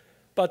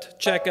 but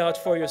check out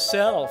for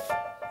yourself.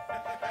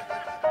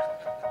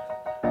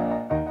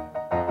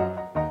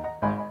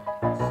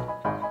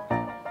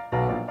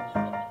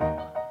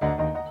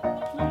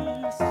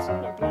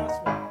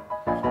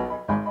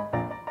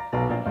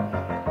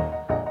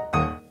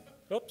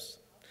 Oops.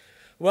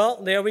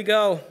 Well, there we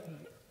go.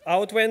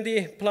 Out went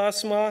the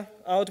plasma,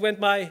 out went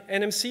my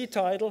NMC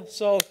title.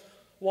 So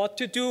what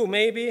to do?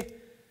 Maybe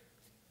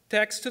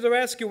text to the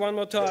rescue one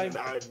more time.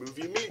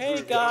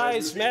 Hey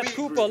guys, Matt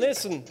Cooper,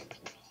 listen.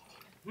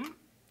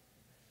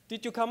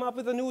 Did you come up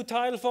with a new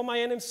title for my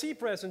NMC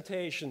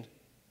presentation?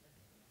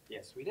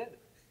 Yes, we did.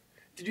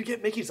 Did you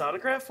get Mickey's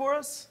autograph for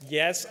us?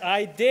 Yes,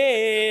 I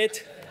did.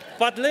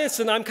 But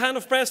listen, I'm kind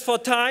of pressed for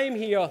time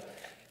here.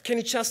 Can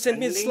you just send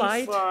me a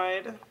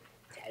slide?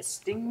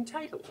 Testing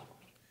title.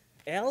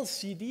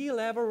 LCD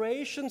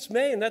elaborations,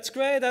 man, that's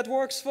great, that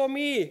works for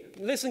me.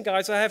 Listen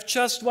guys, I have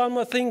just one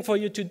more thing for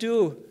you to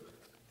do.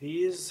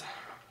 These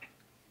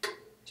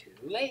two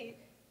Too late.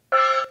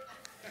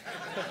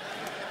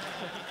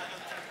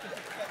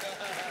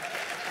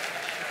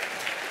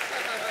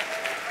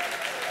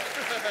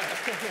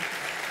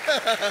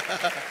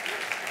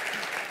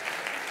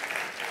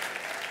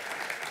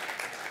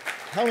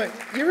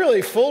 You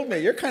really fooled me.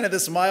 You're kind of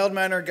this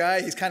mild-mannered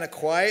guy. He's kind of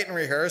quiet in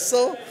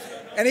rehearsal,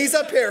 and he's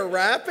up here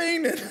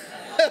rapping.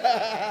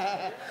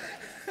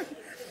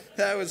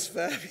 That was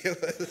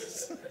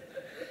fabulous.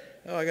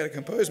 Oh, I got to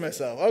compose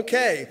myself.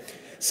 Okay.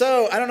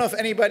 So I don't know if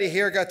anybody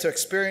here got to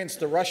experience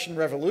the Russian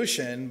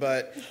Revolution,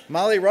 but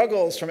Molly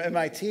Ruggles from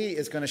MIT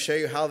is going to show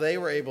you how they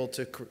were able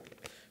to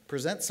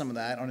present some of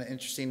that on an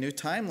interesting new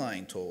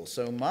timeline tool.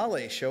 So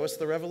Molly, show us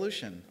the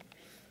revolution.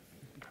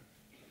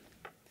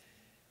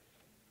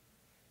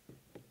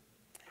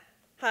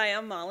 Hi,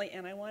 I'm Molly,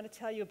 and I want to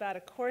tell you about a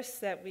course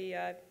that we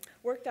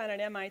worked on at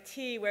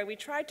MIT where we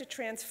tried to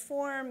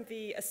transform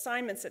the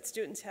assignments that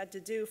students had to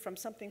do from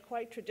something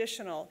quite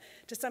traditional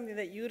to something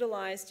that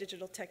utilized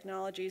digital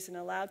technologies and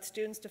allowed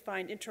students to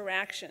find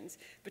interactions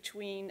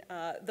between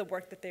the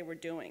work that they were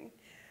doing.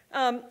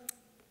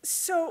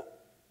 So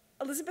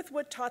Elizabeth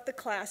Wood taught the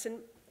class, and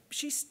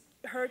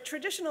her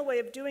traditional way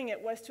of doing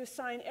it was to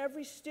assign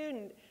every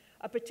student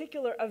a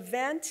particular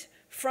event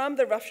from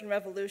the Russian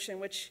Revolution,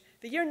 which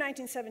the year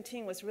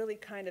 1917 was really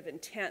kind of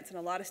intense and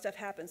a lot of stuff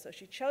happened. So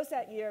she chose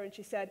that year and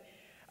she said,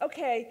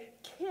 okay,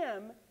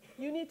 Kim,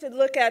 you need to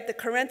look at the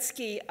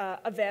Kerensky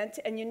event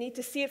and you need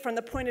to see it from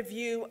the point of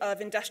view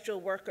of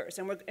industrial workers.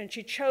 And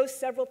she chose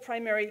several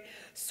primary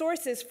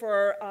sources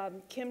for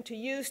Kim to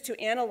use to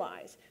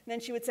analyze. And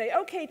then she would say,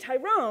 okay,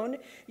 Tyrone,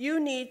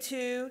 you need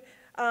to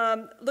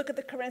look at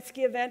the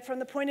Kerensky event from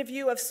the point of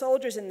view of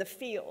soldiers in the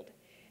field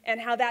and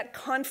how that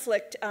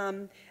conflict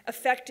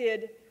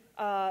affected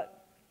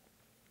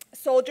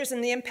soldiers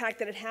and the impact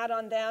that it had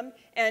on them,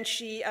 and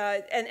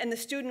the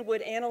student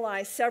would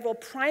analyze several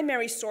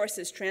primary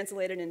sources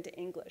translated into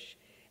English,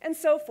 and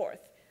so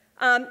forth.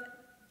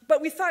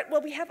 But we thought,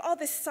 well, we have all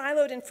this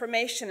siloed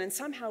information, and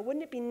somehow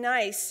wouldn't it be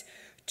nice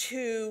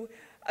to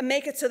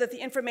make it so that the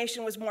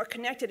information was more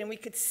connected and we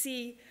could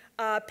see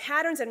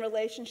patterns and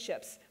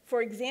relationships.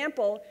 For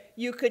example,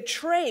 you could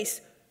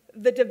trace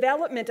the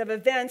development of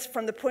events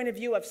from the point of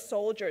view of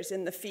soldiers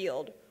in the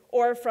field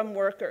or from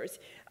workers.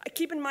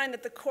 Keep in mind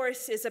that the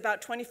course is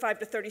about 25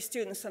 to 30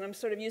 students, and I'm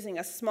sort of using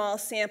a small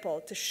sample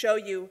to show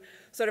you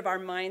sort of our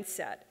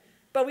mindset.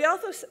 But we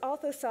also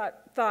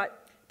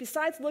thought,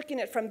 besides looking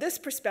at it from this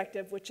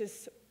perspective, which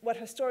is what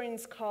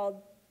historians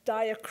call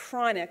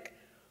diachronic,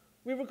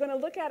 we were going to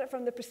look at it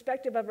from the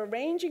perspective of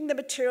arranging the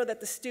material that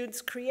the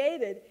students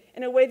created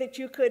in a way that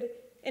you could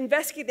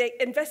investigate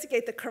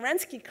the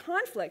Kerensky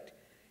conflict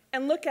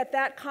and look at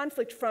that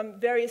conflict from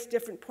various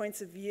different points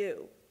of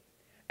view,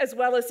 as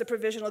well as the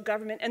provisional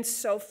government and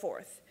so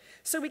forth.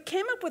 So we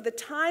came up with a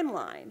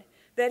timeline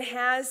that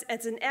has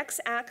as an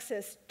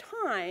x-axis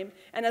time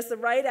and as the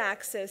right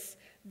axis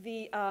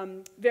the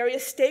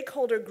various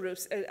stakeholder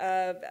groups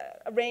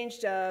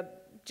arranged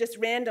just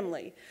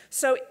randomly.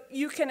 So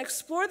you can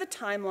explore the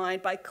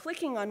timeline by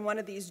clicking on one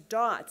of these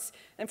dots.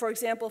 And for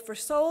example, for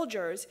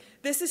soldiers,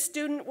 this is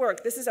student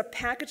work. This is a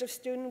package of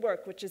student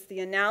work, which is the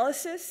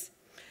analysis,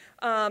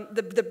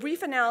 the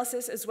brief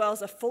analysis as well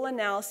as a full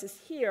analysis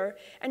here,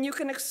 and you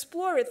can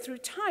explore it through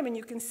time and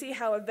you can see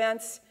how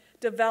events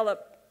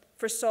develop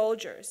for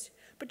soldiers.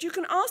 But you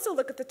can also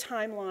look at the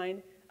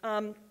timeline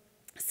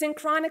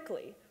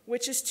synchronically,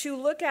 which is to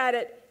look at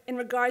it in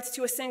regards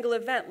to a single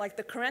event like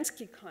the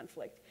Kerensky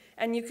conflict.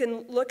 And you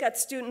can look at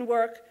student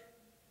work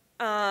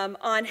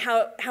on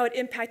how it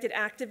impacted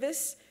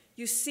activists.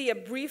 You see a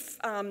brief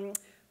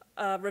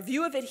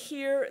review of it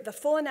here. The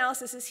full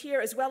analysis is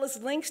here, as well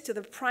as links to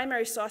the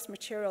primary source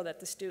material that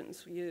the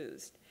students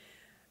used.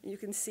 You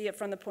can see it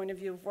from the point of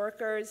view of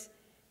workers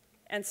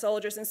and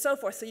soldiers and so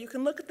forth. So you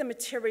can look at the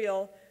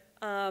material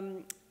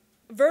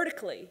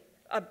vertically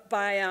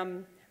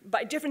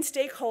by different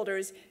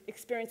stakeholders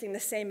experiencing the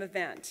same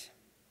event.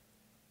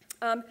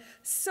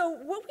 So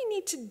what we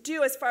need to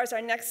do as far as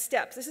our next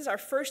steps, this is our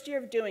first year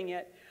of doing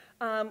it,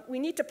 we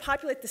need to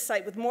populate the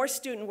site with more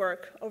student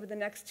work over the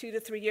next 2 to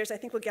 3 years. I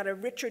think we'll get a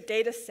richer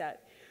data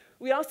set.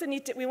 We also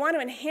we want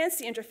to enhance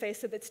the interface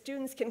so that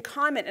students can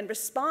comment and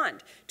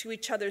respond to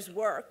each other's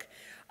work.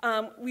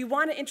 We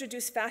want to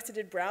introduce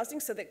faceted browsing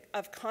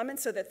of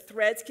comments so that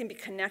threads can be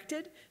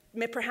connected,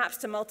 perhaps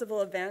to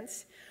multiple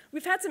events.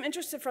 We've had some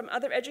interest from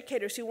other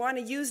educators who want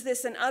to use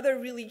this in other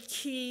really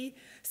key,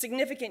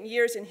 significant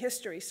years in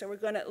history. So we're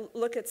going to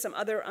look at some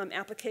other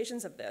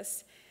applications of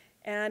this.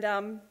 And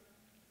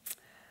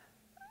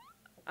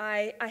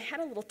I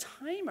had a little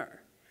timer.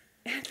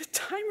 And the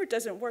timer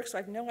doesn't work, so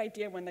I have no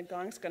idea when the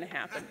gong's going to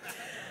happen.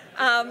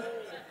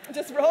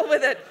 Just roll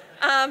with it.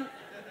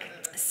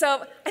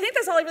 So I think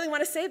that's all I really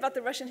want to say about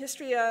the Russian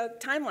history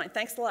timeline.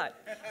 Thanks a lot.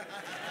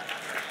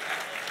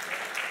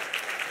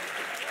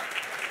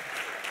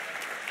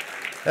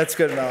 That's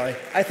good, Molly.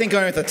 I think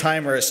going with the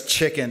timer is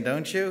chicken,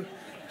 don't you?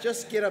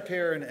 Just get up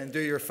here and do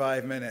your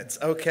 5 minutes.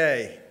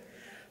 Okay.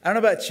 I don't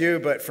know about you,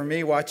 but for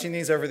me, watching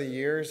these over the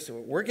years,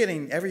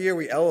 every year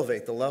we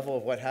elevate the level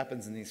of what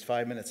happens in these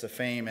 5 minutes of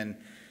fame, and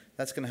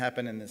that's going to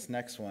happen in this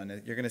next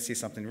one. You're going to see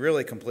something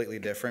really completely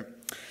different.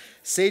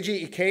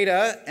 Seiji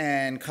Ikeda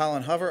and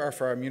Colin Hover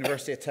from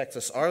University of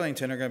Texas,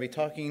 Arlington, are going to be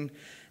talking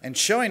and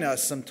showing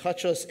us some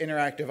touchless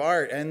interactive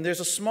art. And there's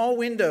a small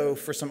window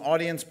for some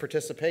audience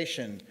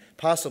participation,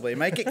 possibly. It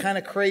might get kind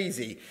of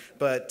crazy,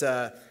 but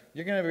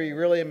you're going to be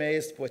really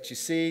amazed what you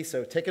see,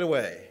 so take it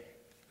away.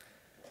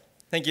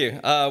 Thank you.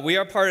 We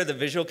are part of the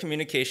visual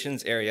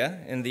communications area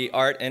in the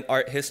art and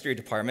art history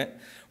department,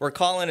 where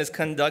Colin is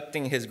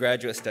conducting his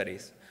graduate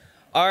studies.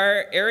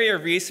 Our area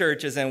of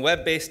research is in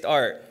web-based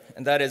art,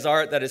 and that is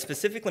art that is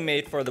specifically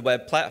made for the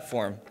web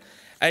platform.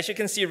 As you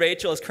can see,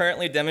 Rachel is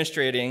currently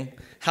demonstrating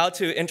how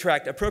to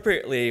interact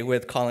appropriately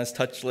with Colin's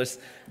touchless,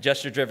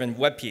 gesture-driven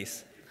web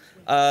piece.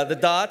 The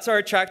dots are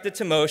attracted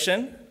to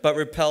motion, but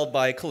repelled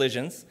by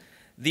collisions.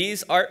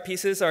 These art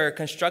pieces are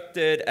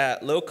constructed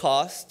at low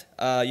cost,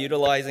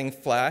 utilizing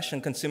flash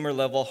and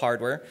consumer-level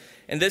hardware,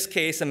 in this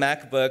case, a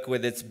MacBook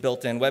with its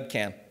built-in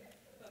webcam.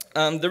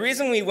 The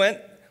reason we went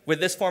with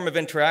this form of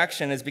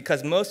interaction is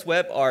because most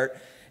web art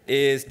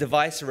is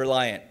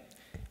device-reliant,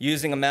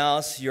 using a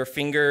mouse, your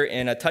finger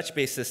in a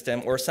touch-based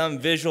system, or some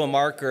visual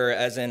marker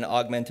as in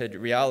augmented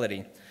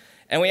reality.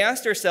 And we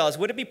asked ourselves,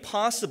 would it be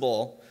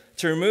possible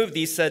to remove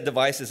these said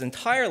devices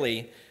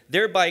entirely,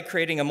 thereby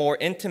creating a more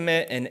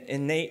intimate and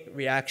innate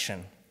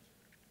reaction?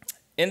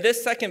 In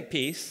this second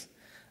piece,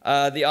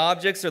 the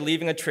objects are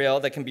leaving a trail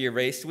that can be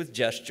erased with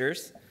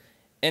gestures.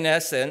 In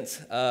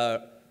essence,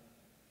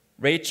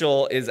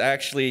 Rachel is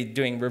actually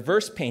doing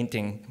reverse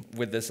painting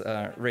with this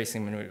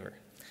erasing maneuver.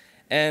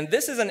 And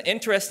this is an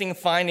interesting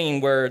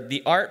finding where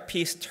the art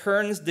piece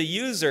turns the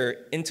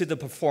user into the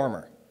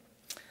performer.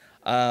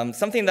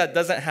 Something that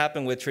doesn't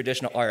happen with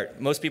traditional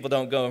art. Most people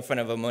don't go in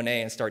front of a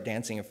Monet and start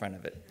dancing in front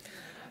of it.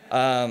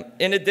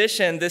 In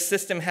addition, this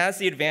system has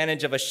the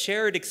advantage of a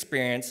shared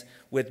experience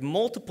with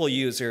multiple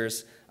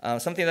users,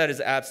 something that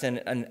is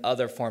absent in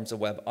other forms of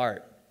web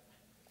art.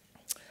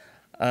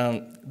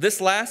 This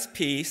last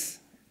piece,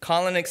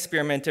 Colin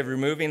experimented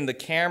removing the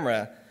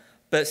camera,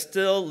 but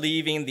still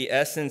leaving the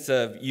essence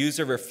of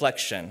user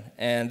reflection.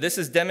 And this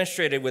is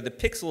demonstrated with the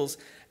pixels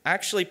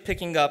actually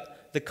picking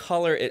up the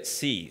color it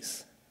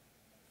sees.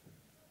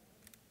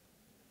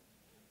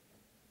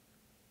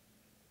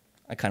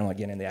 I kind of want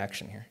to get into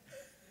action here.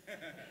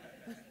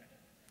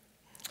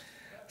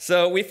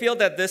 So we feel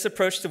that this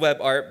approach to web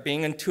art,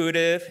 being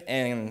intuitive,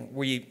 and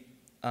we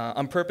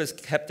on purpose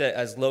kept it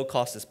as low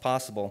cost as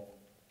possible,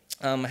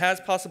 has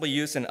possible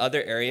use in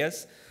other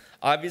areas,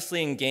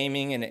 obviously in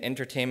gaming and the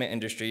entertainment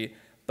industry,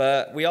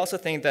 but we also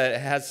think that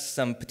it has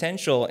some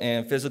potential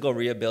in physical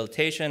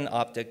rehabilitation,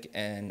 optic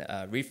and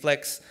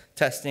reflex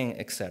testing,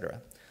 etc.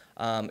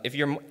 If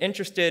you're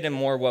interested in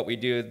more what we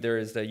do, there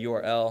is the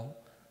URL.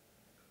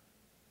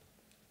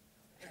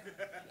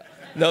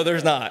 No,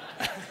 there's not.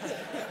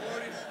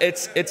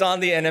 It's on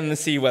the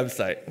NMC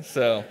website.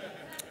 So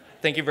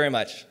thank you very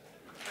much.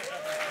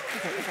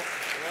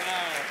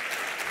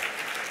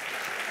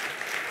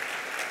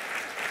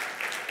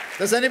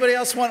 Does anybody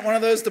else want one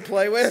of those to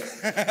play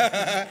with?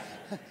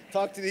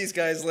 Talk to these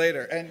guys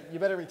later. And you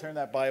better return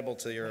that Bible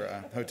to your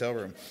hotel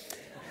room.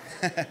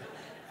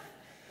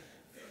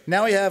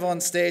 Now we have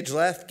on stage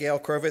left Gail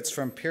Krovitz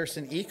from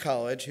Pearson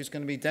E-College, who's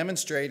going to be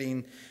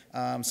demonstrating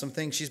some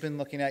things she's been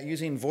looking at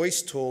using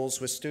voice tools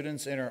with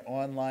students in her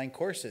online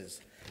courses.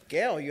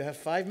 Gail, you have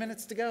 5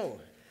 minutes to go.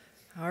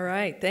 All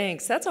right,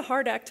 thanks. That's a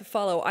hard act to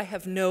follow. I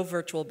have no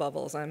virtual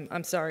bubbles.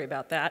 I'm sorry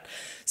about that.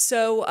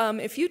 So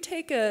if you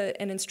take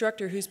an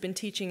instructor who's been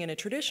teaching in a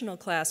traditional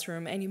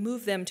classroom and you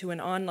move them to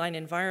an online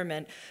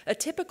environment, a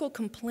typical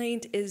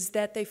complaint is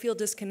that they feel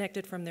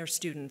disconnected from their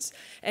students.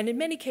 And in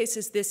many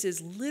cases, this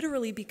is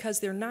literally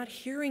because they're not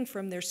hearing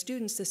from their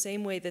students the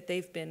same way that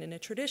they've been in a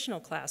traditional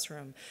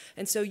classroom.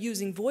 And so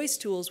using voice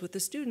tools with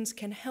the students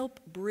can help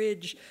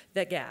bridge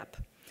the gap.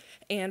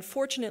 And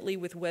fortunately,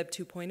 with Web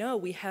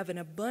 2.0, we have an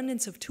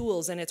abundance of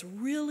tools, and it's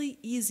really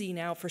easy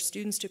now for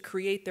students to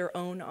create their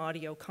own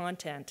audio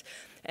content.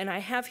 And I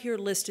have here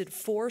listed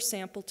 4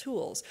 sample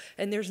tools.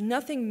 And there's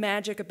nothing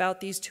magic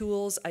about these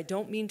tools. I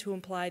don't mean to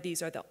imply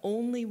these are the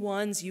only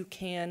ones you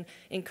can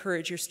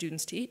encourage your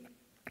students to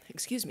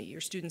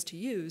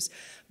use.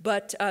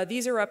 But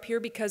these are up here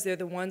because they're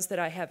the ones that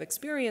I have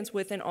experience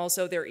with, and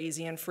also they're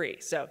easy and free.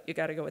 So you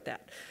got to go with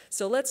that.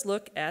 So let's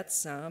look at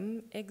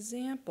some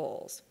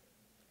examples.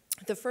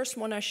 The first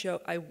one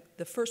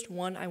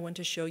I want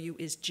to show you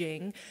is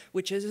Jing,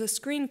 which is a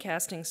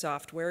screencasting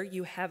software.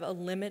 You have a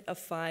limit of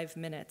 5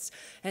 minutes.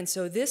 And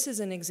so this is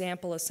an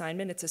example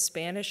assignment. It's a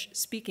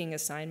Spanish-speaking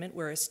assignment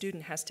where a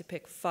student has to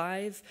pick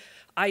 5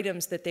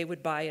 items that they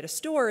would buy at a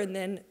store and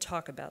then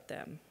talk about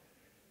them.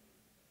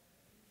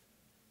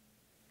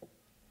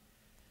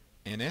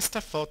 En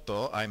esta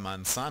foto hay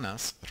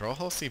manzanas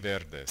rojos y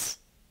verdes.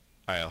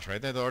 Hay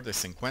alrededor de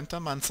 50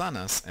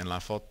 manzanas en la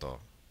foto.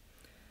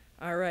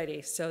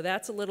 Alrighty, so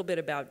that's a little bit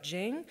about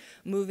Jing.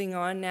 Moving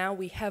on now,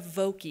 we have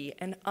Voki,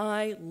 and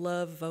I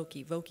love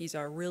Voki. Vokis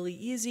are really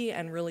easy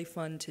and really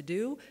fun to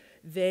do.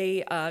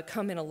 They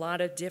come in a lot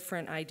of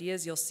different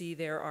ideas. You'll see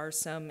there are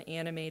some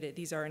animated,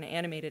 these are an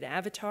animated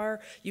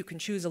avatar. You can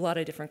choose a lot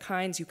of different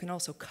kinds. You can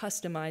also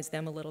customize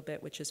them a little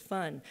bit, which is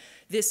fun.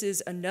 This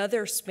is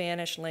another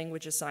Spanish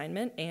language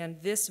assignment,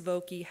 and this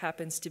Voki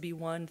happens to be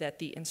one that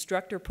the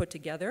instructor put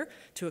together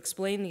to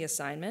explain the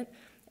assignment.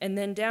 And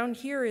then down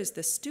here is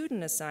the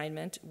student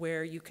assignment,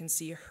 where you can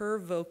see her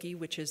Voki,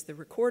 which is the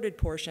recorded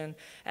portion,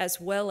 as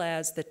well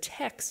as the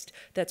text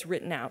that's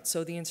written out.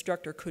 So the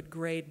instructor could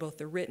grade both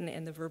the written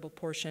and the verbal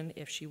portion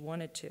if she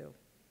wanted to.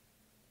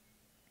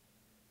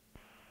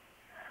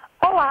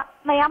 Hola,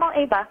 me llamo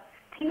Eva.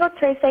 Tengo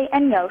 13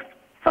 años.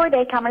 Soy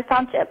de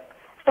Camarsanchip.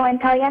 Soy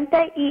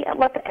inteligente y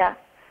atlética.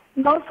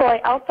 No soy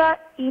alta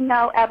y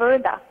no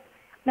aburrida.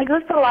 Me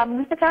gusta la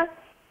música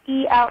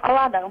y el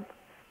helado.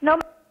 No.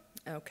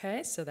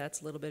 Okay, so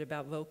that's a little bit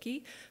about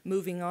Voki.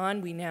 Moving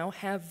on, we now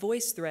have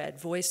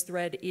VoiceThread.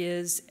 VoiceThread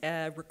is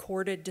a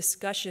recorded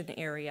discussion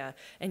area,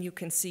 and you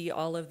can see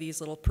all of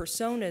these little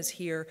personas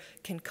here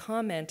can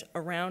comment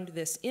around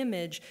this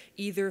image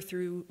either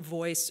through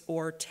voice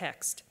or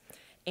text.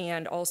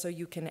 And also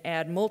you can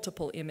add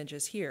multiple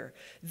images here.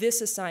 This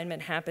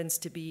assignment happens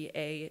to be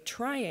a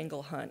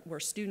triangle hunt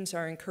where students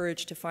are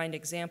encouraged to find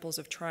examples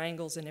of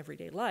triangles in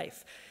everyday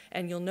life.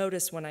 And you'll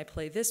notice when I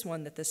play this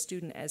one that the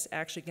student is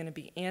actually going to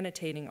be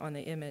annotating on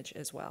the image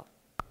as well.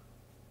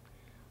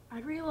 I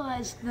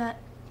realized that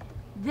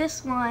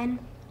this line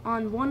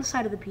on one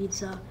side of the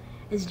pizza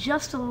is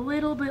just a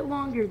little bit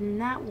longer than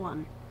that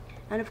one.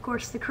 And of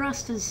course the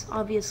crust is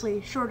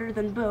obviously shorter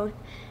than both,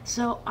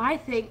 so I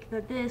think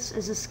that this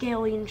is a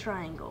scalene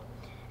triangle.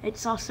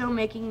 It's also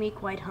making me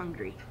quite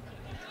hungry.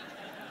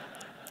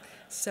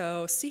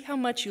 So see how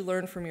much you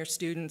learn from your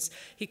students.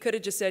 He could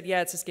have just said,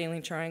 yeah, it's a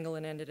scalene triangle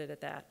and ended it at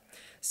that.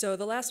 So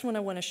the last one I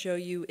want to show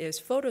you is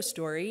Photo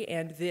Story,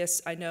 and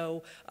this, I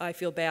know, I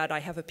feel bad, I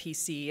have a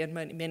PC, and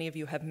many of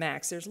you have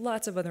Macs. There's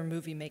lots of other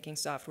movie-making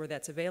software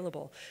that's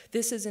available.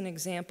 This is an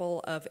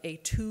example of a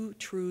 2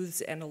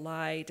 truths and a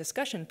lie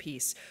discussion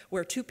piece,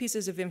 where 2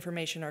 pieces of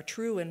information are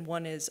true and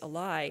 1 is a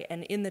lie,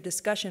 and in the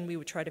discussion we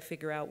would try to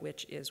figure out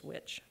which is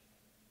which.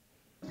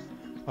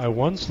 I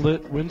once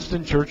lit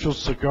Winston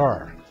Churchill's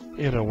cigar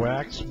in a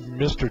wax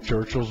Mr.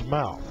 Churchill's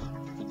mouth.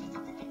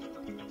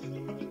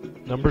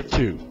 Number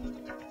 2.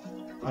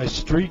 I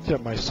streaked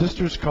at my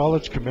sister's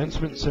college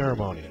commencement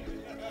ceremony.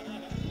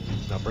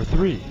 Number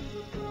 3.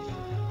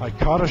 I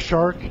caught a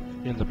shark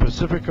in the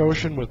Pacific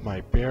Ocean with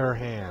my bare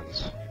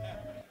hands.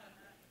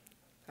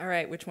 All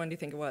right, which one do you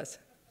think it was?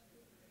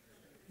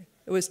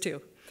 It was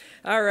 2.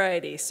 All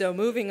righty, so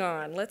moving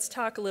on, let's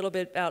talk a little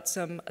bit about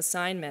some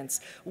assignments.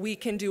 We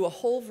can do a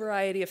whole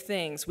variety of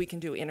things. We can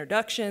do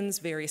introductions,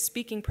 various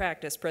speaking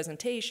practice,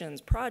 presentations,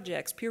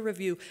 projects, peer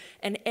review,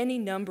 and any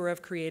number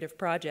of creative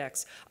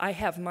projects. I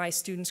have my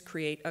students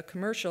create a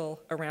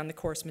commercial around the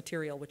course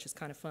material, which is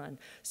kind of fun.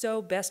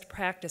 So best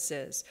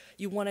practices.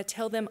 You want to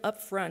tell them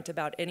up front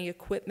about any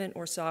equipment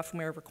or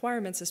software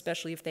requirements,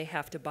 especially if they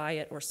have to buy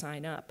it or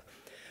sign up.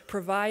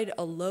 Provide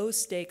a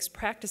low-stakes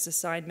practice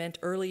assignment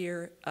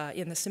earlier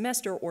in the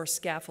semester or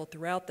scaffold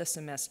throughout the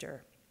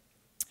semester.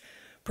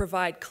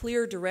 Provide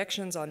clear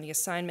directions on the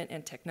assignment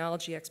and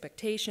technology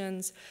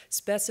expectations.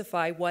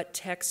 Specify what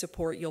tech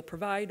support you'll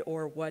provide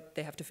or what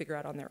they have to figure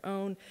out on their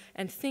own.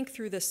 And think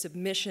through the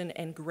submission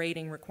and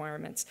grading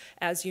requirements.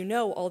 As you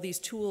know, all these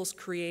tools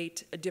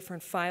create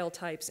different file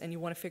types, and you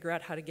want to figure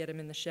out how to get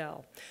them in the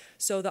shell.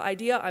 So the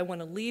idea I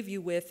want to leave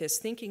you with is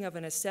thinking of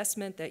an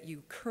assessment that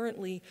you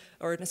currently,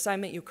 or an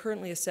assignment you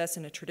currently assess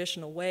in a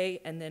traditional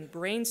way, and then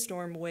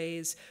brainstorm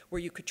ways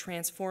where you could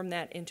transform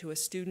that into a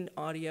student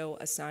audio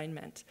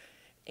assignment.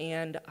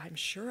 And I'm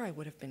sure I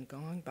would have been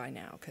gone by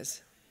now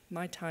because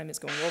my time is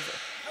going over.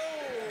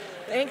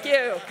 Thank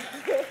you.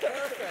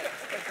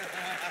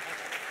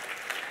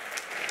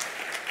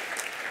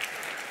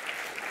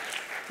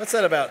 What's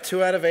that about?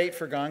 2 out of 8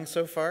 for Gong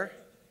so far?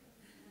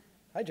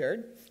 Hi,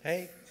 Jared.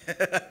 Hey.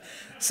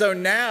 So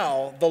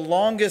now, the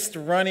longest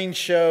running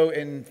show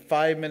in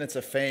 5 Minutes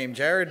of Fame,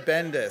 Jared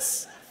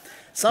Bendis.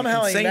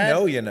 Somehow you can say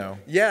no, you know.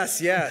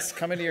 Yes.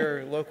 Come into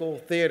your local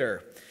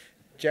theater.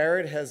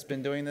 Jared has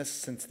been doing this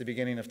since the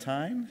beginning of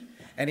time,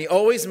 and he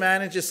always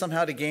manages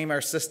somehow to game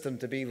our system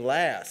to be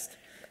last.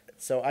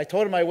 So I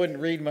told him I wouldn't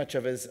read much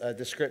of his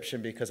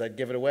description because I'd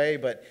give it away,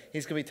 but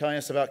he's going to be telling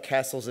us about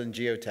castles and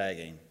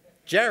geotagging.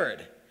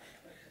 Jared.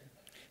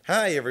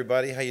 Hi,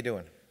 everybody. How you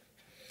doing?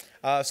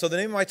 So the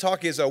name of my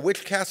talk is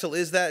Which Castle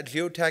Is That?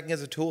 Geotagging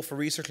as a Tool for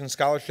Research and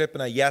Scholarship.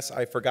 And yes,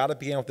 I forgot it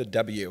began with a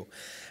W.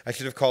 I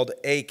should have called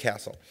A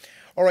Castle.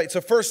 All right,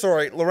 so first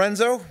story.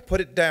 Lorenzo, put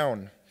it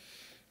down.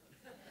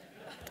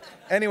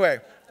 Anyway,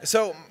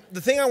 so the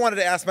thing I wanted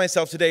to ask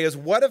myself today is,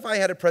 what if I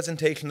had a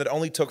presentation that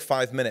only took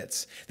 5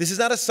 minutes? This is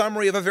not a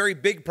summary of a very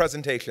big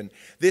presentation.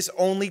 This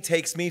only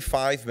takes me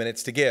 5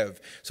 minutes to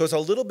give. So it's a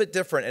little bit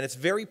different, and it's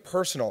very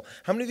personal.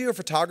 How many of you are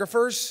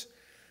photographers?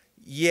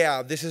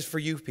 Yeah, this is for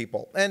you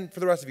people, and for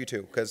the rest of you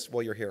too, because,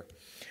 well, you're here.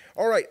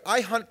 All right,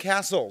 I hunt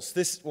castles.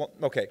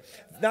 Okay,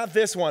 not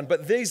this one,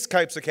 but these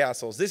types of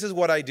castles. This is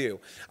what I do.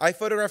 I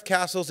photograph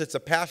castles. It's a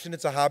passion.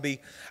 It's a hobby.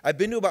 I've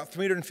been to about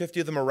 350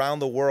 of them around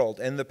the world.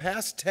 And the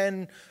past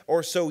 10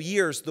 or so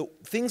years,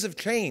 things have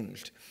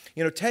changed.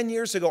 10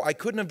 years ago, I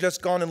couldn't have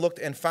just gone and looked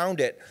and found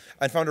it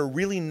and found a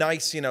really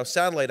nice,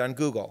 satellite on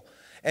Google.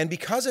 And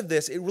because of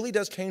this, it really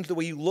does change the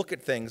way you look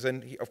at things.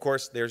 And, of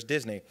course, there's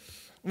Disney.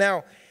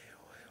 Now,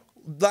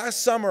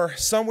 last summer,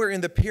 somewhere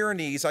in the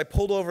Pyrenees, I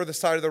pulled over the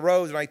side of the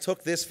road and I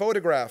took this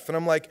photograph. And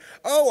I'm like,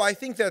 oh, I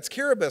think that's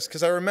Kiribati,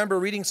 because I remember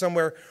reading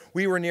somewhere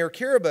we were near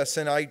Kiribati,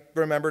 and I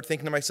remembered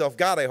thinking to myself,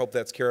 God, I hope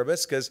that's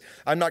Kiribati, because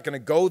I'm not going to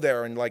go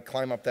there and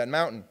climb up that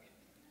mountain.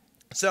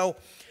 So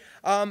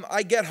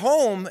I get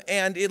home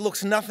and it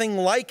looks nothing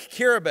like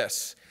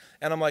Kiribati.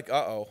 And I'm like,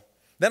 uh-oh.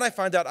 Then I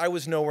found out I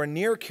was nowhere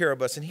near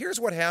Kiribati, and here's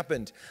what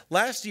happened.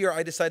 Last year,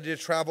 I decided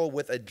to travel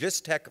with a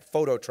Gistec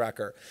photo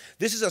tracker.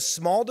 This is a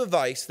small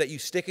device that you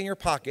stick in your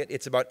pocket.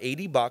 It's about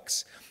 80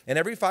 bucks, and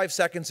every 5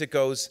 seconds it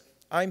goes,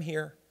 I'm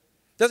here.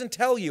 It doesn't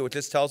tell you, it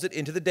just tells it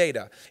into the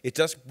data. It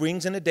just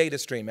brings in a data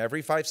stream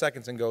every 5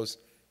 seconds and goes,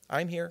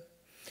 I'm here.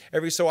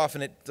 Every so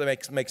often it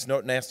makes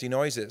nasty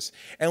noises.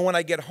 And when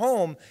I get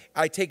home,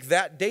 I take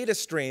that data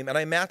stream and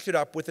I match it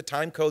up with the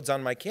time codes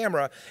on my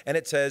camera, and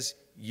it says,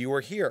 you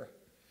are here.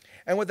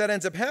 And what that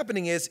ends up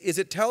happening is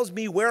it tells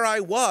me where I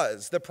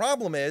was. The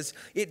problem is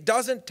it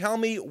doesn't tell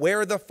me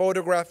where the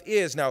photograph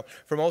is. Now,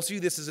 for most of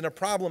you, this isn't a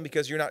problem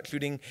because you're not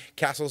shooting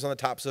castles on the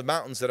tops of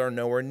mountains that are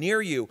nowhere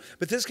near you.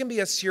 But this can be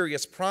a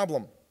serious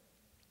problem.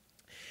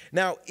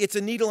 Now, it's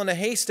a needle in a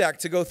haystack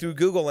to go through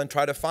Google and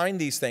try to find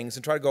these things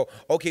and try to go,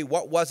 okay,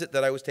 what was it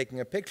that I was taking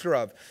a picture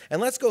of?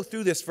 And let's go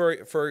through this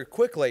very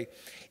quickly.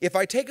 If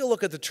I take a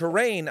look at the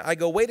terrain, I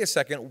go, wait a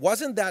second,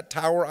 wasn't that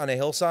tower on a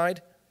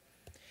hillside?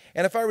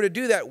 And if I were to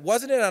do that,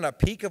 wasn't it on a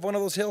peak of one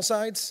of those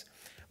hillsides?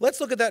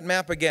 Let's look at that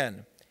map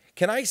again.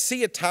 Can I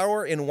see a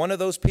tower in one of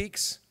those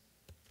peaks?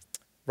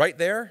 Right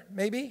there,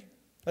 maybe?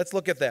 Let's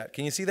look at that.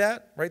 Can you see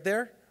that right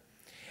there?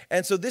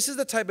 And so this is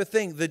the type of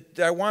thing that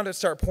I want to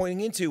start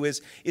pointing into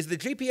is the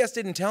GPS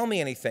didn't tell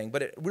me anything,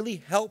 but it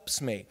really helps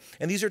me.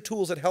 And these are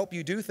tools that help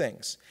you do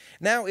things.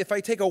 Now, if I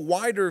take a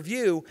wider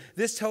view,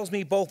 this tells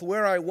me both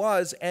where I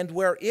was and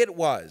where it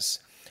was.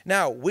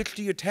 Now, which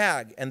do you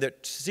tag? And the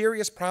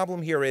serious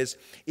problem here is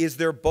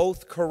they're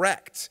both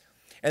correct.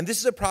 And this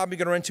is a problem you're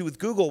going to run into with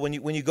Google when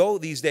you go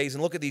these days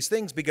and look at these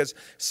things, because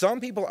some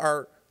people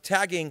are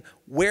tagging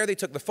where they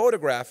took the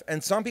photograph,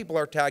 and some people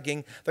are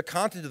tagging the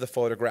content of the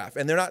photograph,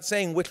 and they're not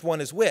saying which one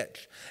is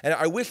which. And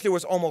I wish there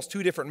was almost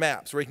two different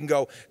maps where you can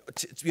go,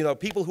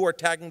 people who are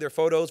tagging their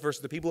photos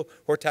versus the people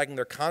who are tagging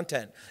their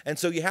content. And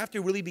so you have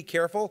to really be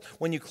careful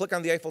when you click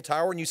on the Eiffel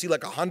Tower and you see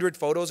like 100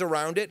 photos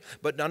around it,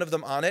 but none of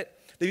them on it.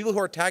 The people who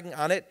are tagging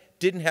on it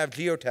didn't have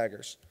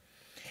geotaggers.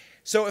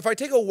 So if I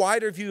take a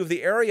wider view of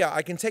the area,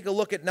 I can take a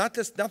look at not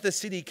the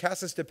city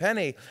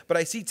Casastepene, but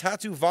I see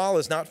Tatu Val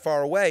is not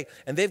far away,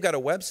 and they've got a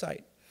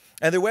website.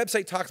 And their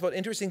website talks about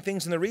interesting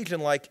things in the region,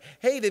 like,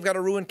 hey, they've got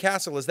a ruined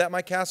castle. Is that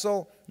my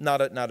castle? Not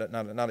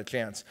a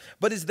chance.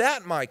 But is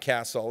that my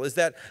castle? Is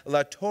that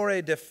La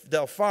Torre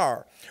del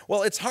Far?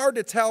 Well, it's hard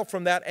to tell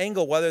from that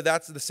angle whether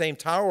that's the same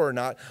tower or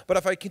not. But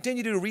if I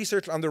continue to do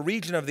research on the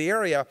region of the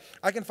area,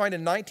 I can find a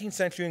 19th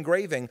century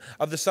engraving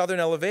of the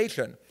southern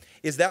elevation.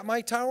 Is that my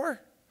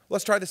tower?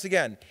 Let's try this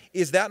again.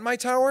 Is that my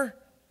tower?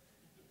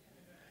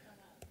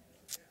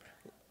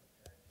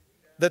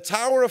 The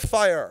Tower of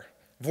Fire.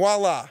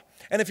 Voila.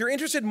 And if you're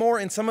interested more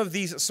in some of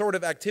these sort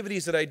of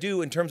activities that I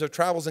do in terms of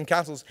travels and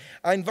castles,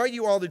 I invite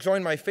you all to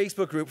join my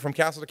Facebook group from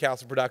Castle to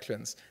Castle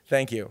Productions.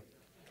 Thank you.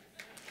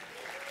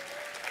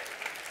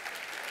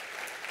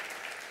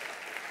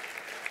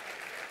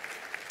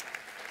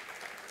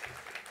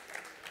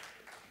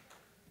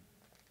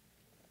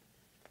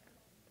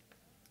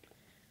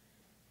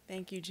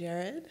 Thank you,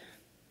 Jared.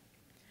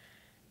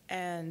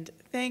 And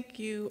thank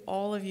you,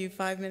 all of you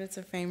 5 Minutes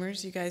of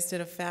Famers. You guys did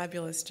a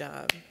fabulous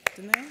job,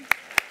 didn't they?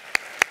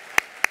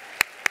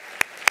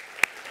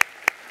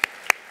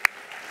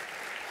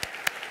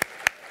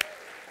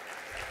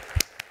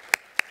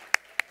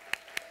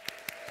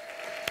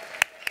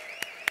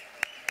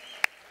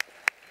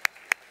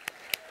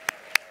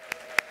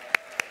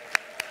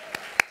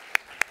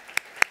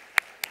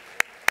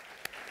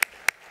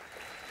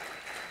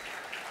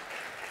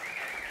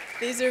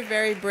 These are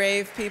very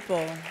brave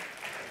people.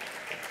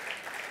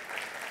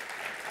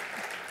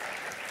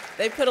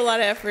 They put a lot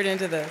of effort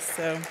into this,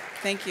 so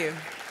thank you.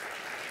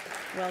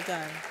 Well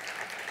done.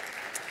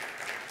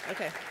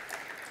 Okay,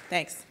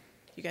 thanks.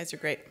 You guys are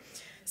great.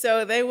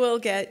 So they will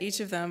get,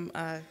 each of them,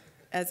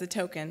 as a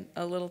token,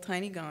 a little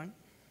tiny gong.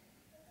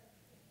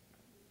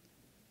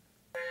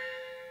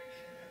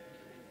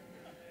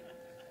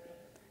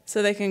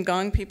 So they can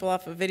gong people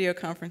off of video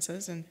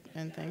conferences and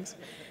things.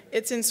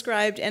 It's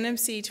inscribed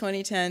NMC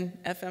 2010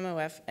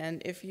 FMOF,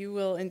 and if you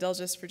will indulge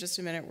us for just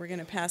a minute, we're going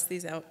to pass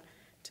these out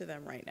to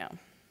them right now.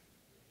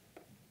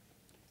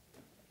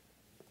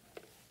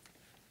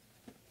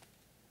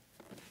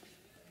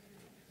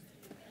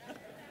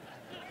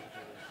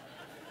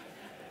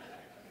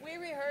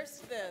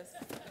 rehearsed this.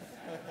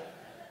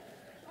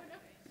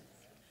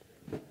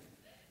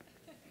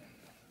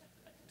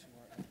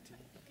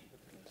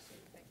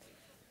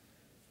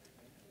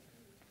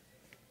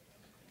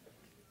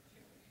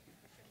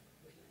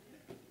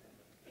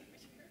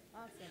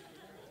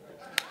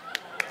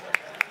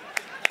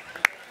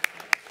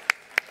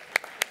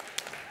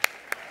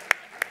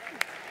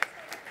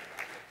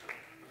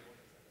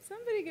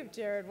 Somebody give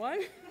Jared one.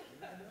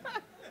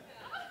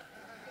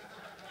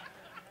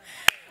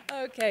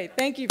 Okay,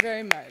 thank you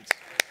very much.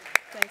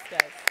 Thanks,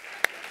 guys.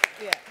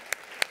 Yeah,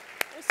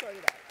 we'll sort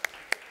it out.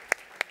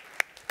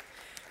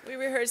 We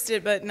rehearsed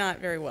it, but not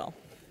very well.